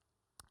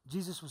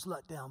 Jesus was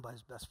let down by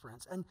his best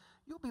friends, and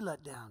you'll be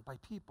let down by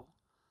people.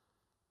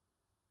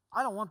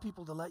 I don't want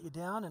people to let you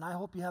down, and I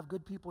hope you have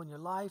good people in your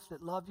life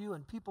that love you,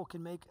 and people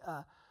can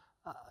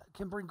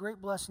bring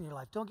great blessing in your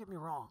life. Don't get me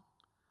wrong.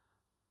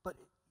 But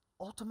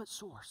ultimate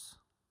source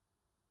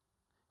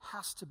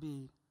has to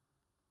be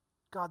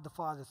God the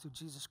Father through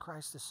Jesus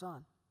Christ the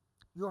Son.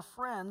 Your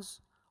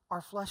friends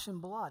are flesh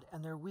and blood,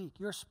 and they're weak.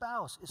 Your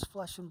spouse is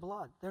flesh and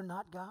blood. They're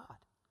not God.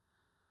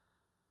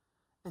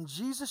 And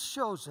Jesus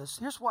shows us,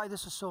 here's why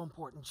this is so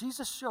important.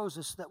 Jesus shows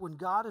us that when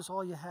God is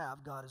all you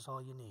have, God is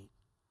all you need.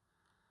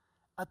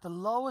 At the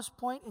lowest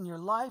point in your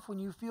life, when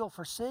you feel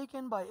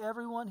forsaken by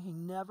everyone, he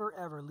never,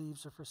 ever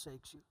leaves or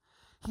forsakes you.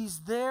 He's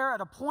there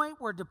at a point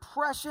where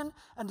depression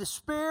and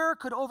despair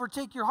could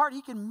overtake your heart.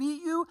 He can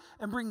meet you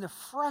and bring the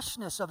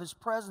freshness of his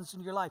presence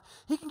into your life.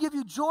 He can give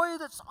you joy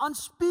that's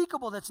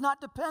unspeakable, that's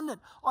not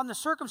dependent on the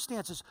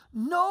circumstances.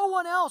 No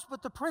one else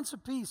but the Prince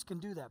of Peace can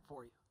do that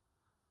for you.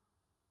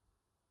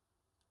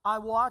 I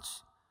watch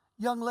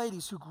young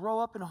ladies who grow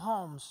up in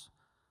homes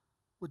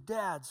with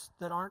dads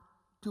that aren't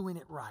doing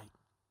it right,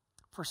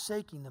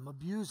 forsaking them,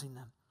 abusing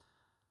them,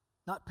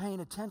 not paying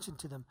attention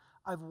to them.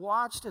 I've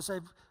watched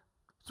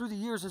through the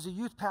years as a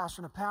youth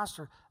pastor and a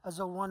pastor,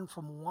 as I run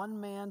from one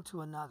man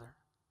to another,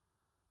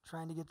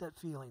 trying to get that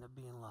feeling of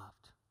being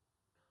loved.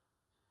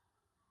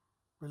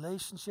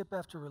 Relationship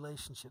after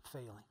relationship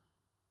failing.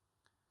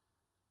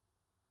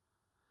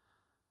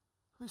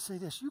 Let me say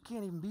this, you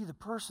can't even be the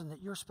person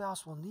that your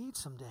spouse will need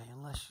someday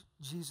unless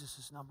Jesus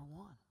is number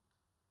one.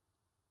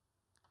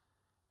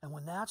 And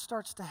when that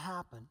starts to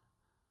happen,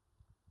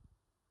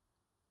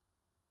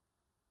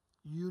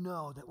 you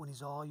know that when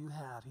he's all you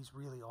have, he's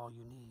really all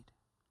you need.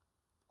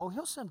 Oh,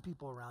 he'll send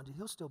people around you.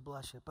 He'll still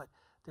bless you. But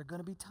there are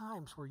going to be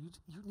times where you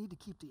need to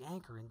keep the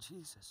anchor in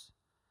Jesus.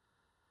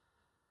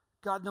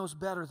 God knows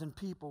better than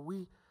people.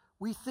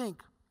 We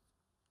think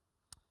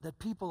that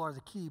people are the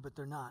key, but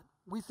they're not.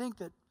 We think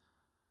that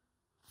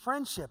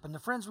friendship and the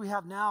friends we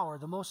have now are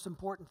the most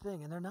important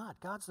thing, and they're not.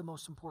 God's the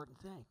most important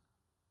thing.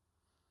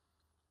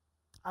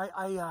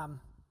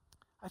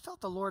 I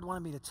felt the Lord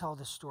wanted me to tell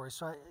this story,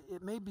 so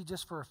it may be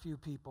just for a few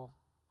people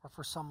or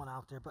for someone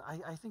out there, but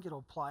I think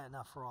it'll apply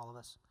enough for all of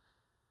us.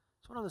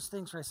 It's one of those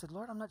things where I said,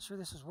 Lord, I'm not sure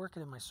this is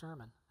working in my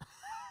sermon.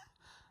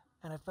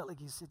 And I felt like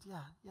he said,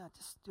 yeah,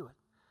 just do it.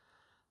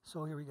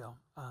 So here we go.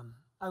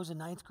 I was a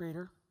ninth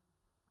grader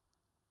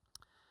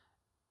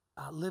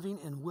living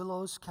in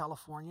Willows,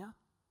 California.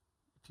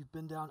 If you've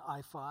been down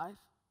I-5,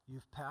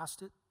 you've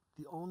passed it.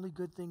 The only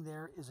good thing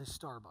there is a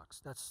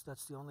Starbucks.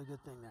 That's the only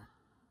good thing there.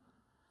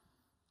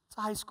 It's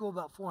a high school,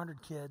 about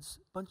 400 kids,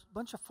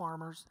 bunch of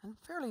farmers, and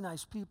fairly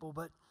nice people,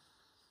 but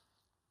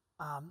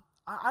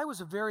I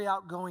was a very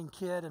outgoing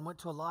kid and went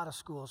to a lot of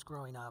schools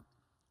growing up,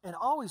 and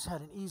always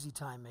had an easy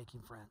time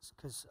making friends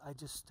because I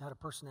just had a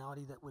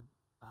personality that would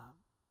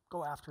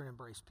go after and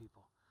embrace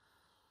people.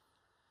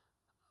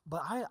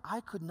 But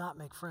I could not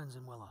make friends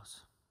in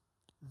Willows.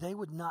 They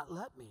would not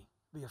let me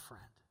be a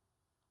friend.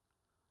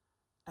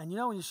 And you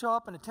know, when you show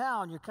up in a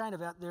town, you're kind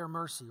of at their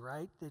mercy,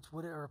 right? It's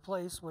whatever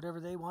place, whatever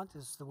they want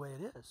is the way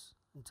it is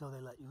until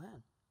they let you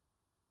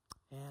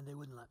in. And they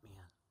wouldn't let me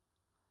in.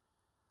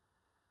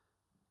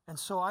 And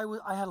so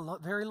I had a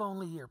very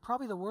lonely year,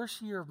 probably the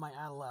worst year of my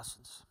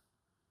adolescence.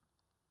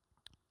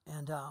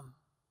 And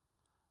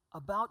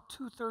about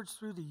 2/3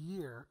 through the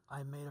year,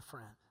 I made a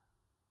friend.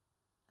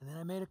 And then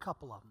I made a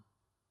couple of them.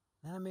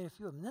 Then I made a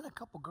few of them. And then a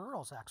couple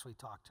girls actually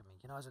talked to me.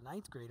 You know, I was a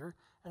ninth grader,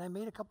 and I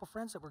made a couple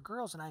friends that were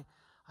girls, and I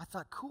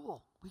thought,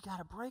 cool, we got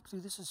a breakthrough.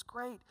 This is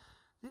great.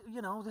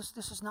 You know, this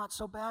is not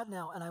so bad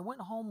now. And I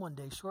went home one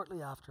day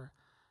shortly after.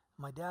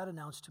 My dad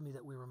announced to me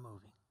that we were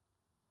moving.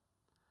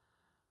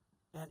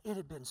 And it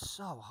had been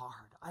so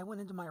hard. I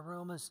went into my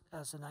room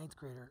as a ninth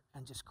grader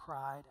and just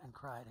cried and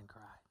cried and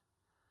cried.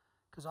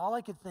 Because all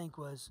I could think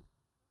was,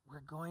 we're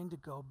going to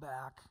go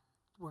back.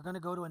 We're going to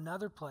go to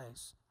another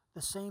place.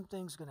 The same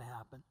thing's going to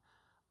happen.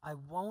 I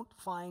won't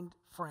find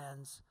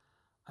friends.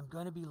 I'm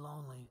going to be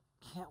lonely.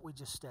 Can't we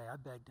just stay? I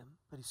begged him.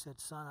 But he said,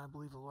 son, I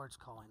believe the Lord's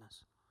calling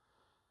us.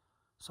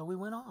 So we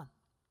went on.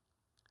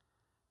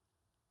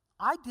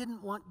 I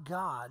didn't want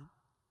God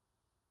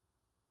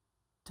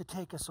to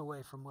take us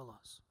away from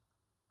Willows.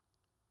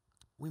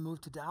 We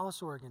moved to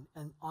Dallas, Oregon,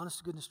 and honest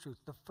to goodness truth,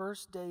 the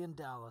first day in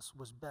Dallas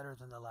was better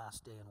than the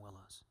last day in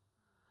Willows.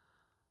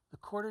 The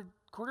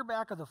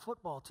quarterback of the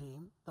football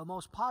team, the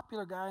most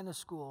popular guy in the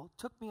school,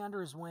 took me under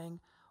his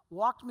wing,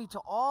 walked me to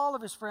all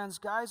of his friends,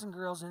 guys and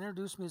girls, and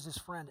introduced me as his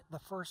friend the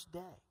first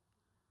day.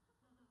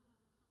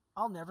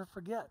 I'll never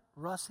forget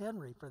Russ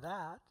Henry for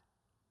that.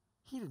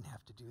 He didn't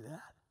have to do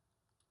that.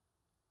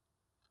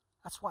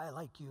 That's why I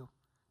like you,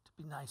 to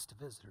be nice to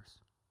visitors.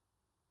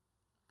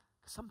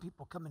 Some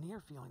people come in here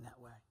feeling that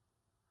way.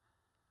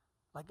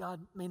 Like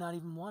God may not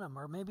even want them,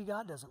 or maybe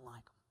God doesn't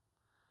like them.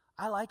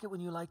 I like it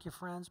when you like your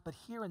friends, but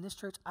here in this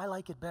church, I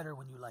like it better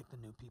when you like the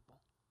new people.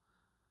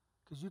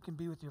 Because you can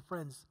be with your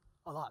friends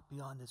a lot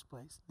beyond this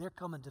place. They're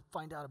coming to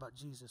find out about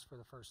Jesus for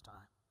the first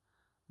time,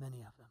 many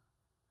of them.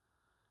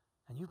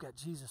 And you've got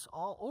Jesus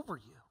all over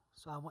you,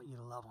 so I want you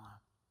to love on him.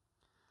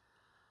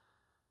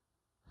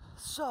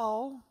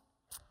 So,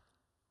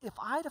 if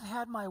I'd have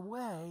had my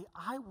way,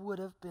 I would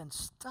have been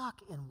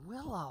stuck in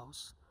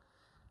Willows.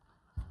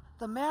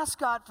 The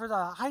mascot for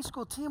the high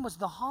school team was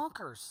the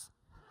Honkers.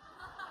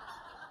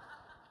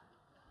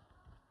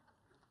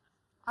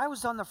 I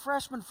was on the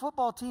freshman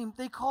football team.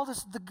 They called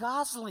us the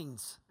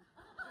Goslings.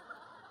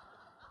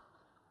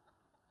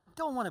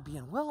 Don't want to be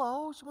in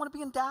Willows. You want to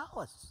be in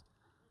Dallas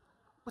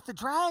with the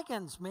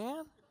Dragons,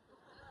 man.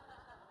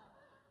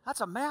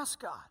 That's a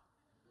mascot.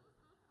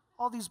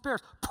 All these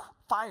bears,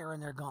 fire,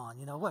 and they're gone.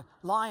 You know what?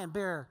 Lion,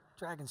 bear,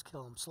 dragons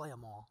kill them, slay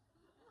them all.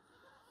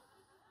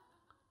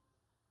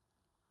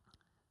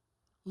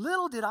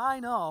 Little did I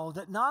know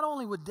that not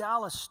only would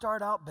Dallas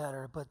start out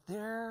better, but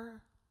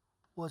there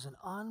was an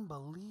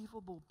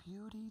unbelievable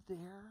beauty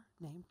there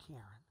named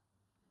Karen.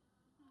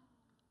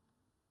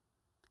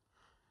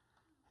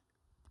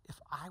 If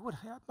I would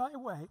have had my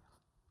way,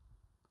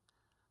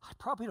 I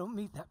probably don't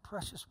meet that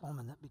precious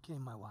woman that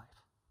became my wife.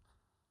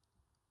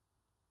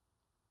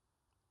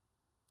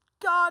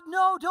 God,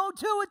 no, don't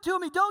do it to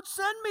me. Don't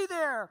send me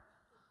there.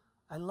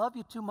 I love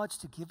you too much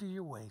to give you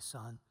your way,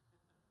 son.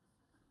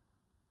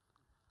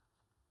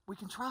 We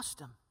can trust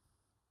him.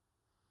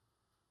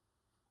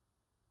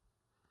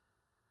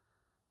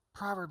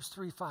 Proverbs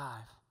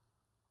 3:5.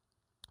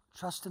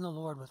 Trust in the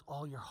Lord with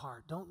all your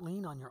heart. Don't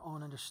lean on your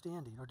own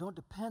understanding, or don't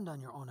depend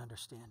on your own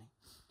understanding.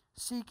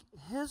 Seek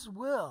his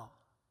will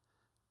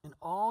in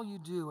all you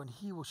do, and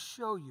he will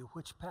show you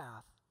which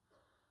path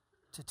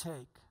to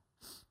take.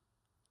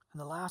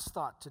 And the last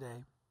thought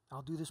today,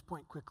 I'll do this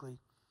point quickly.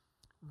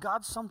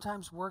 God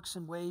sometimes works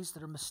in ways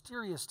that are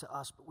mysterious to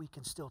us, but we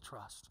can still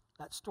trust.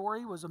 That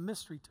story was a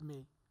mystery to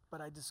me,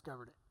 but I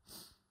discovered it.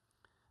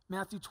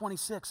 Matthew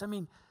 26.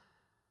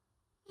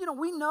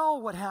 We know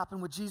what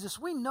happened with Jesus.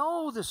 We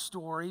know the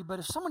story, but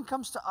if someone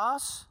comes to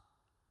us,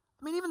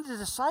 even the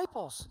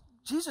disciples,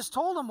 Jesus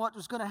told them what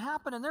was going to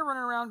happen, and they're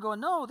running around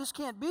going, no, this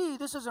can't be.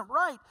 This isn't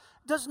right.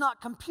 Does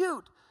not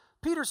compute.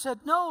 Peter said,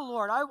 no,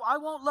 Lord, I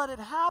won't let it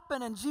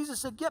happen. And Jesus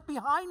said, get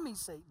behind me,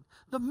 Satan.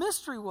 The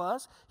mystery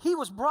was he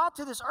was brought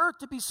to this earth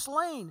to be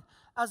slain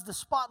as the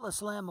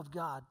spotless Lamb of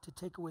God to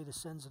take away the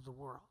sins of the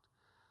world.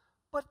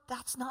 But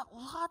that's not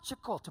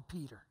logical to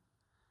Peter.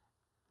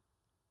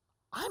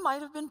 I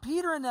might have been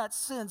Peter in that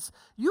sense.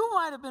 You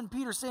might have been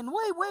Peter saying,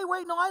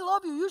 wait, no, I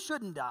love you. You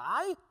shouldn't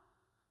die.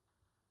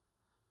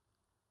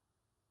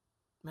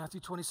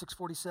 Matthew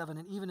 26:47,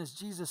 and even as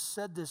Jesus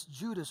said this,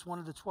 Judas, one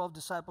of the 12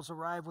 disciples,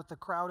 arrived with a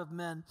crowd of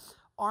men,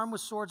 armed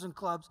with swords and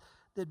clubs.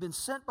 They had been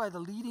sent by the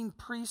leading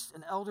priests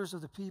and elders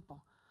of the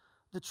people.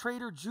 The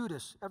traitor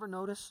Judas, ever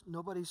notice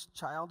nobody's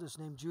child is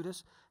named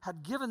Judas,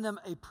 had given them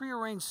a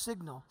prearranged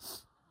signal.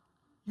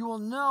 You will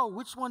know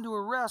which one to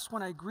arrest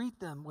when I greet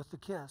them with the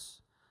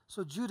kiss.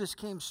 So Judas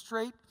came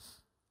straight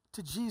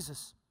to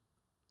Jesus.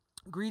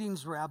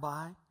 Greetings,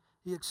 Rabbi,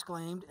 he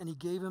exclaimed, and he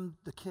gave him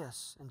the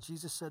kiss. And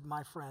Jesus said,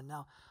 my friend.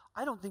 Now,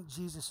 I don't think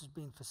Jesus is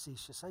being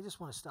facetious. I just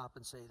want to stop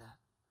and say that.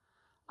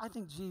 I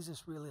think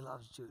Jesus really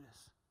loves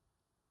Judas.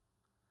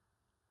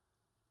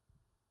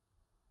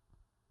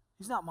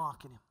 He's not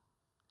mocking him.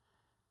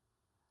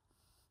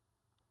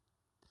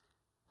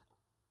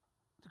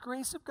 The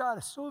grace of God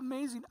is so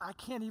amazing, I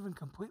can't even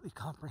completely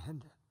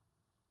comprehend it.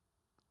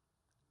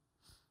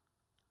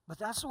 But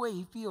that's the way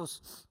he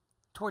feels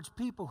towards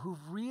people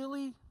who've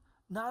really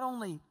not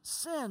only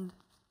sinned,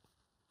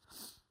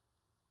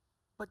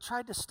 but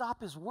tried to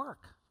stop his work.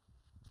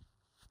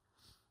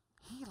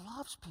 He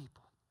loves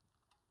people.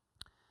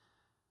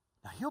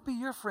 Now, he'll be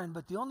your friend,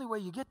 but the only way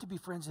you get to be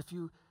friends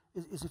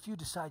is if you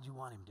decide you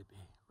want him to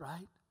be,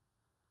 right?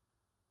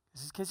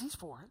 Because he's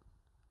for it.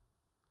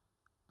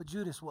 But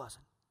Judas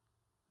wasn't.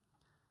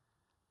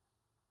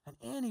 And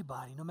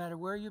anybody, no matter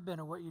where you've been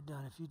or what you've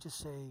done, if you just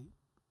say,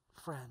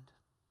 friend,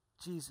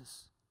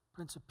 Jesus,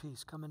 Prince of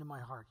Peace, come into my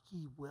heart,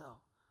 he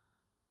will.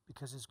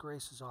 Because his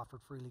grace is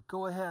offered freely.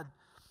 Go ahead,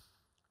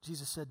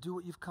 Jesus said, do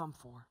what you've come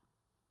for.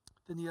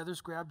 Then the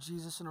others grabbed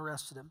Jesus and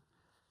arrested him.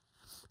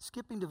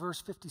 Skipping to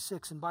verse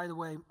 56, and by the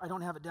way, I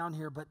don't have it down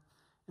here, but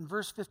in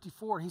verse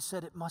 54, he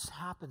said it must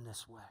happen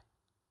this way.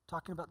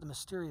 Talking about the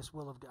mysterious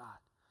will of God.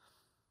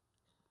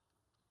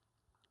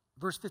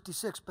 Verse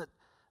 56, but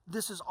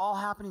this is all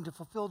happening to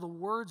fulfill the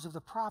words of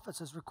the prophets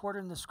as recorded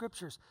in the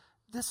scriptures.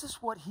 This is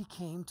what he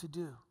came to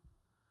do.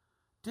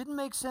 Didn't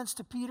make sense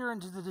to Peter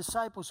and to the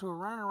disciples who were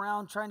running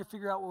around trying to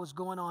figure out what was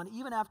going on,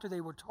 even after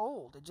they were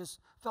told. It just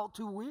felt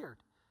too weird.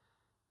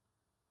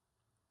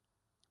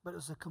 But it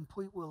was the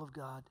complete will of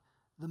God,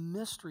 the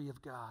mystery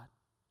of God.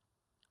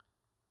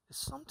 is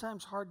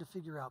sometimes hard to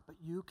figure out, but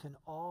you can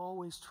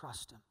always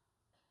trust him.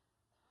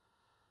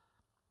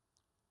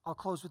 I'll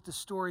close with this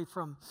story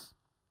from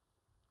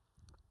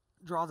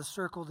Draw the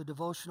Circle, the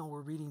devotional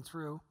we're reading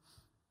through.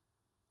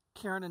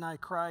 Karen and I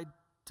cried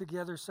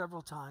together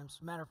several times.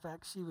 Matter of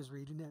fact, she was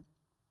reading it,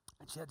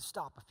 and she had to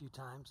stop a few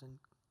times and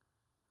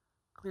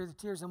clear the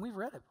tears, and we've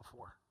read it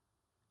before.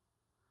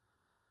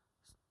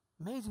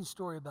 Amazing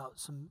story about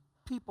some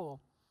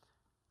people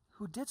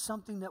who did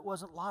something that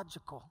wasn't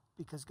logical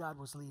because God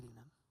was leading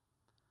them.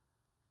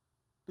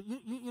 But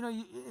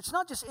it's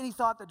not just any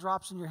thought that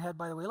drops in your head,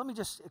 by the way. Let me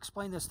just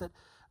explain this, that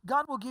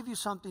God will give you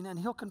something and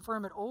he'll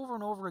confirm it over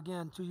and over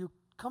again till you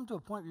come to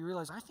a point where you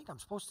realize, I think I'm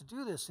supposed to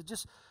do this.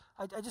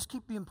 I just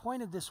keep being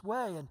pointed this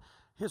way, and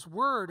his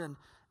word and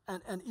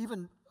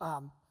even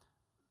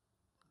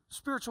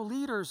spiritual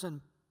leaders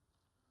and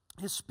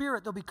his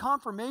spirit, there'll be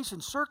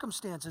confirmation,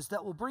 circumstances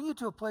that will bring you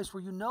to a place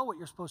where you know what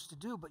you're supposed to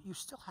do, but you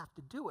still have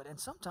to do it. And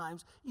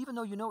sometimes, even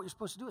though you know what you're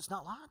supposed to do, it's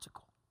not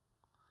logical.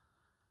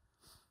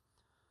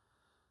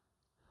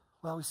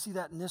 Well, we see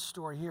that in this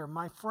story here.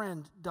 My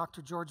friend,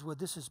 Dr. George Wood,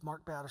 this is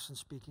Mark Batterson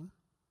speaking.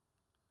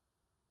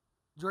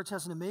 George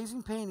has an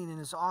amazing painting in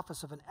his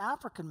office of an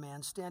African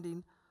man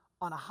standing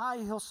on a high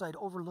hillside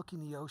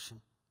overlooking the ocean.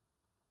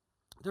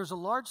 There's a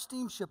large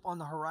steamship on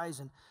the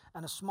horizon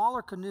and a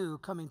smaller canoe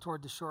coming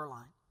toward the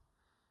shoreline.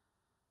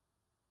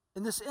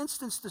 In this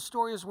instance, the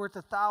story is worth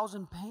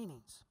 1,000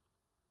 paintings.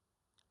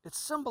 It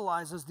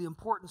symbolizes the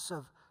importance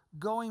of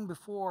going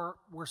before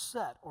we're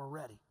set or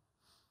ready.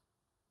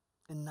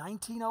 In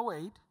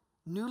 1908,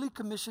 newly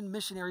commissioned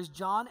missionaries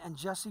John and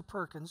Jesse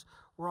Perkins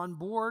were on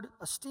board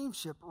a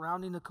steamship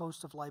rounding the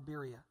coast of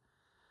Liberia.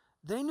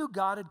 They knew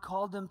God had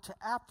called them to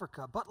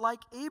Africa, but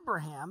like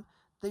Abraham,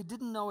 they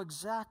didn't know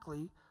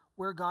exactly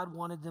where God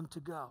wanted them to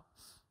go.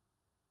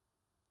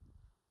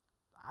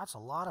 That's a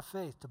lot of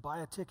faith to buy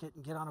a ticket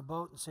and get on a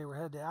boat and say we're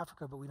headed to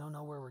Africa, but we don't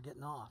know where we're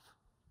getting off.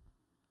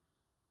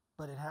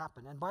 But it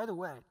happened. And by the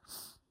way,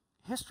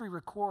 history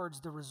records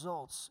the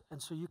results,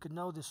 and so you can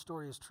know this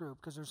story is true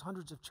because there's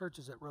hundreds of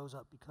churches that rose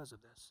up because of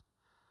this.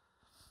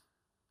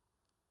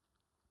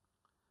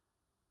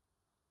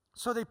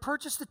 So they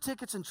purchased the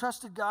tickets and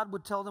trusted God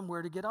would tell them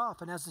where to get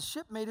off. And as the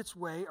ship made its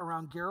way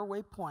around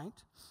Garaway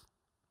Point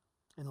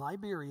in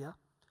Liberia,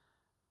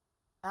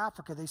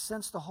 Africa, they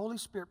sensed the Holy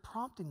Spirit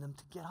prompting them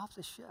to get off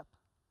the ship.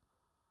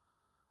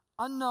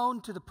 Unknown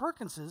to the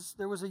Perkinses,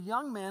 there was a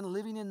young man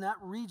living in that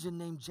region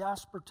named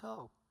Jasper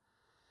Toe.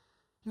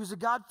 He was a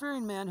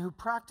God-fearing man who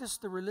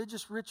practiced the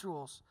religious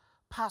rituals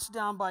passed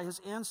down by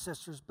his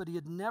ancestors, but he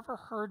had never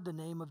heard the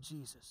name of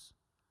Jesus.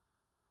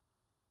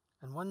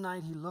 And one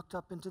night he looked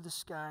up into the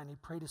sky and he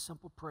prayed a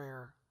simple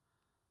prayer.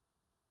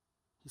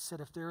 He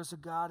said, if there is a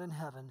God in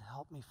heaven,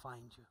 help me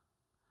find you.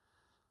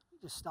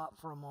 Just stop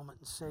for a moment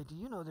and say, do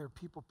you know there are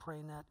people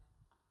praying that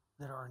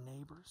are our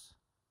neighbors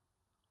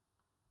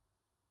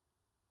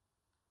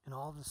in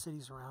all the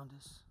cities around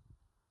us?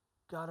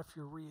 God, if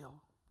you're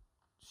real,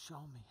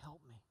 show me,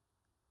 help me.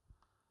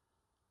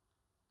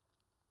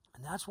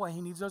 And that's why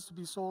he needs us to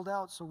be sold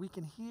out so we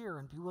can hear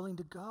and be willing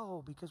to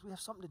go because we have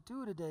something to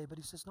do today. But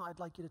he says, no, I'd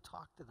like you to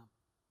talk to them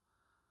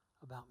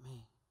about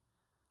me.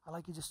 I'd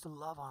like you just to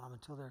love on them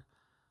until they're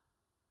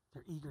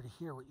eager to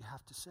hear what you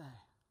have to say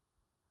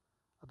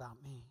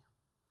about me.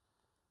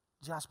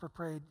 Jasper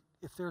prayed,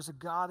 if there's a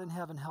God in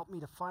heaven, help me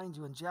to find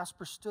you. And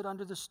Jasper stood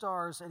under the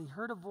stars and he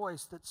heard a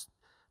voice that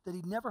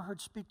he'd never heard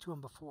speak to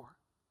him before.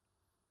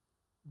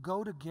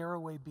 Go to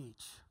Garaway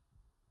Beach.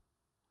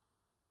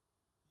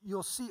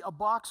 You'll see a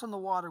box on the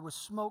water with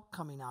smoke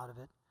coming out of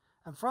it.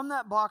 And from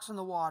that box in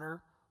the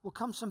water will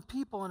come some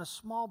people in a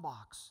small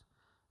box.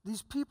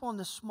 These people in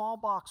this small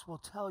box will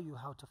tell you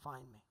how to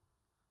find me.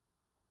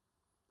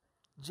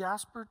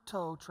 Jasper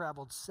Toe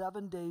traveled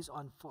 7 days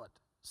on foot.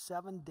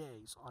 7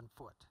 days on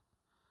foot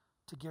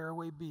to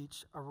Garaway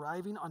Beach,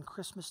 arriving on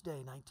Christmas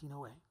Day,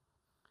 1908.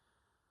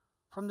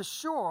 From the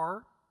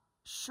shore,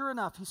 sure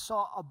enough, he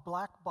saw a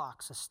black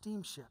box, a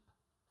steamship,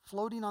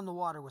 floating on the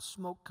water with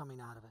smoke coming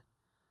out of it.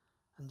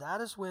 And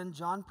that is when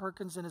John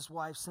Perkins and his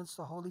wife sensed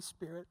the Holy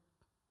Spirit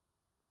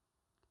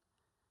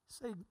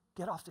say,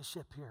 get off the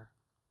ship here.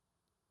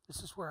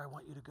 This is where I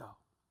want you to go.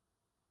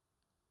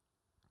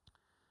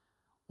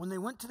 When they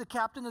went to the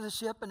captain of the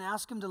ship and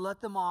asked him to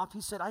let them off,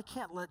 he said, I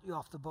can't let you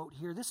off the boat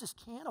here. This is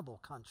cannibal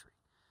country.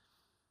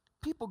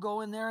 People go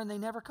in there and they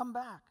never come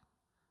back.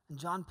 And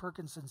John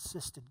Perkins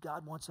insisted,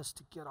 God wants us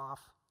to get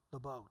off the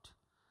boat.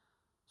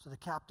 So the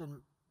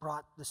captain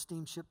brought the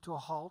steamship to a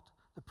halt.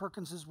 The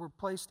Perkinses were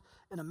placed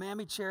in a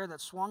mammy chair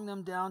that swung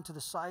them down to the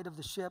side of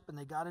the ship, and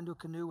they got into a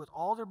canoe with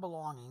all their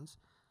belongings,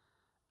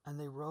 and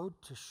they rowed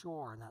to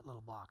shore in that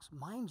little box.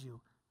 Mind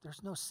you,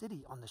 there's no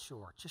city on the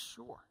shore, just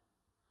shore.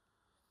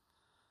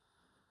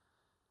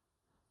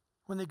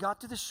 When they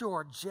got to the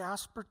shore,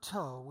 Jasper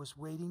Toe was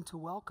waiting to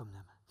welcome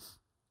them.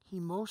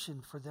 He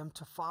motioned for them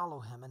to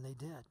follow him, and they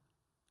did.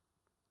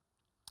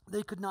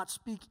 They could not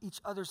speak each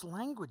other's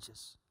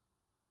languages,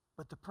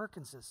 but the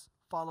Perkinses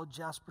followed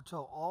Jasper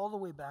Toe all the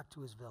way back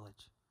to his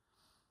village.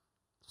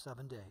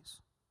 7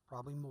 days,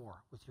 probably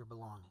more, with your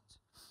belongings.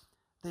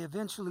 They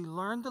eventually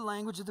learned the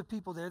language of the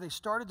people there. They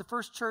started the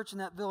first church in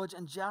that village,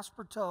 and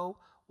Jasper Toe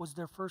was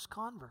their first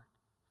convert.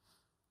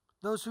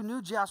 Those who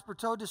knew Jasper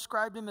Toe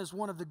described him as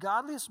one of the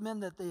godliest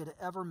men that they had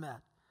ever met.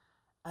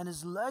 And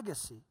his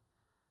legacy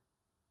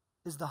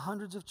is the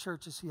hundreds of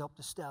churches he helped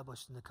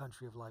establish in the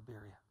country of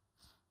Liberia.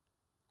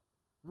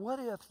 What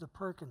if the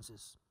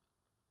Perkinses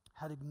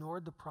had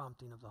ignored the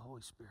prompting of the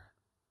Holy Spirit?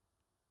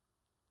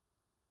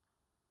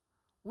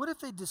 What if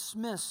they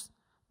dismissed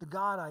the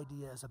God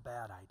idea as a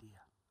bad idea?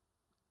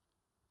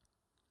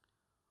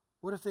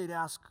 What if they'd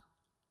ask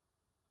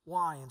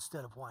why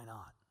instead of why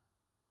not?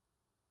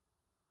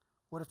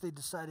 What if they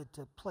decided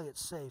to play it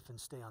safe and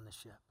stay on the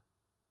ship?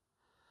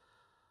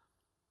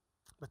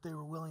 But they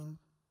were willing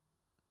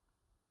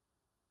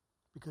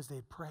because they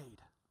had prayed.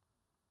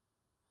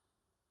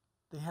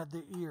 They had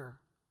their ear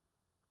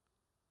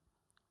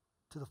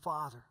to the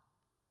Father,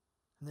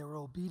 and they were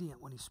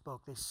obedient when he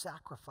spoke. They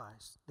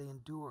sacrificed, they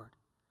endured,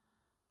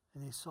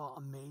 and they saw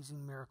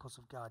amazing miracles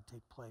of God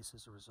take place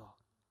as a result.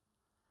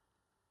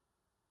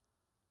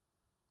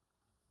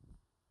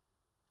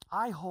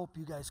 I hope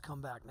you guys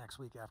come back next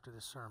week after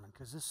this sermon,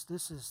 because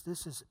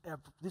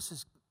this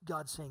is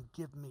God saying,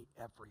 give me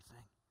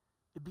everything.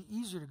 It'd be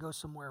easier to go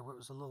somewhere where it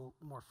was a little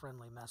more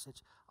friendly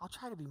message. I'll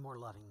try to be more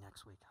loving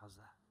next week. How's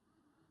that?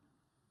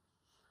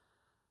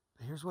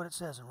 But here's what it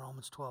says in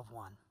Romans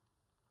 12:1.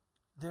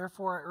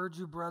 Therefore, I urge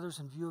you, brothers,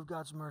 in view of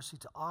God's mercy,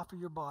 to offer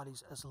your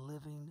bodies as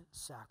living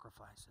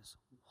sacrifices.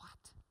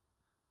 What?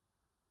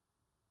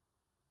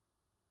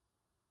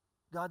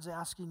 God's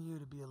asking you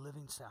to be a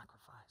living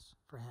sacrifice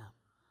for him,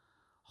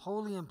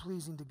 holy and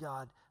pleasing to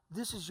God.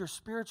 This is your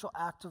spiritual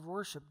act of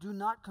worship. Do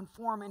not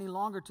conform any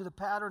longer to the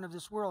pattern of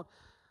this world,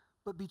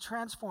 but be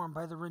transformed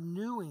by the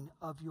renewing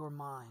of your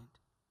mind.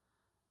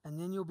 And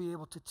then you'll be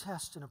able to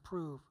test and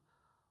approve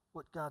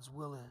what God's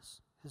will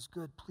is, his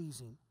good,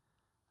 pleasing,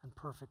 and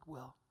perfect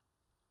will.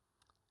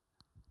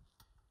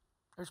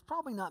 There's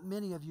probably not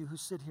many of you who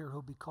sit here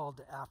who'll be called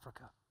to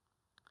Africa.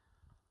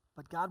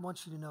 But God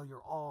wants you to know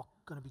you're all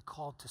going to be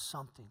called to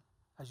something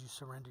as you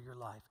surrender your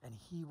life, and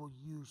he will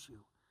use you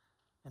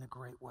in a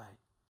great way.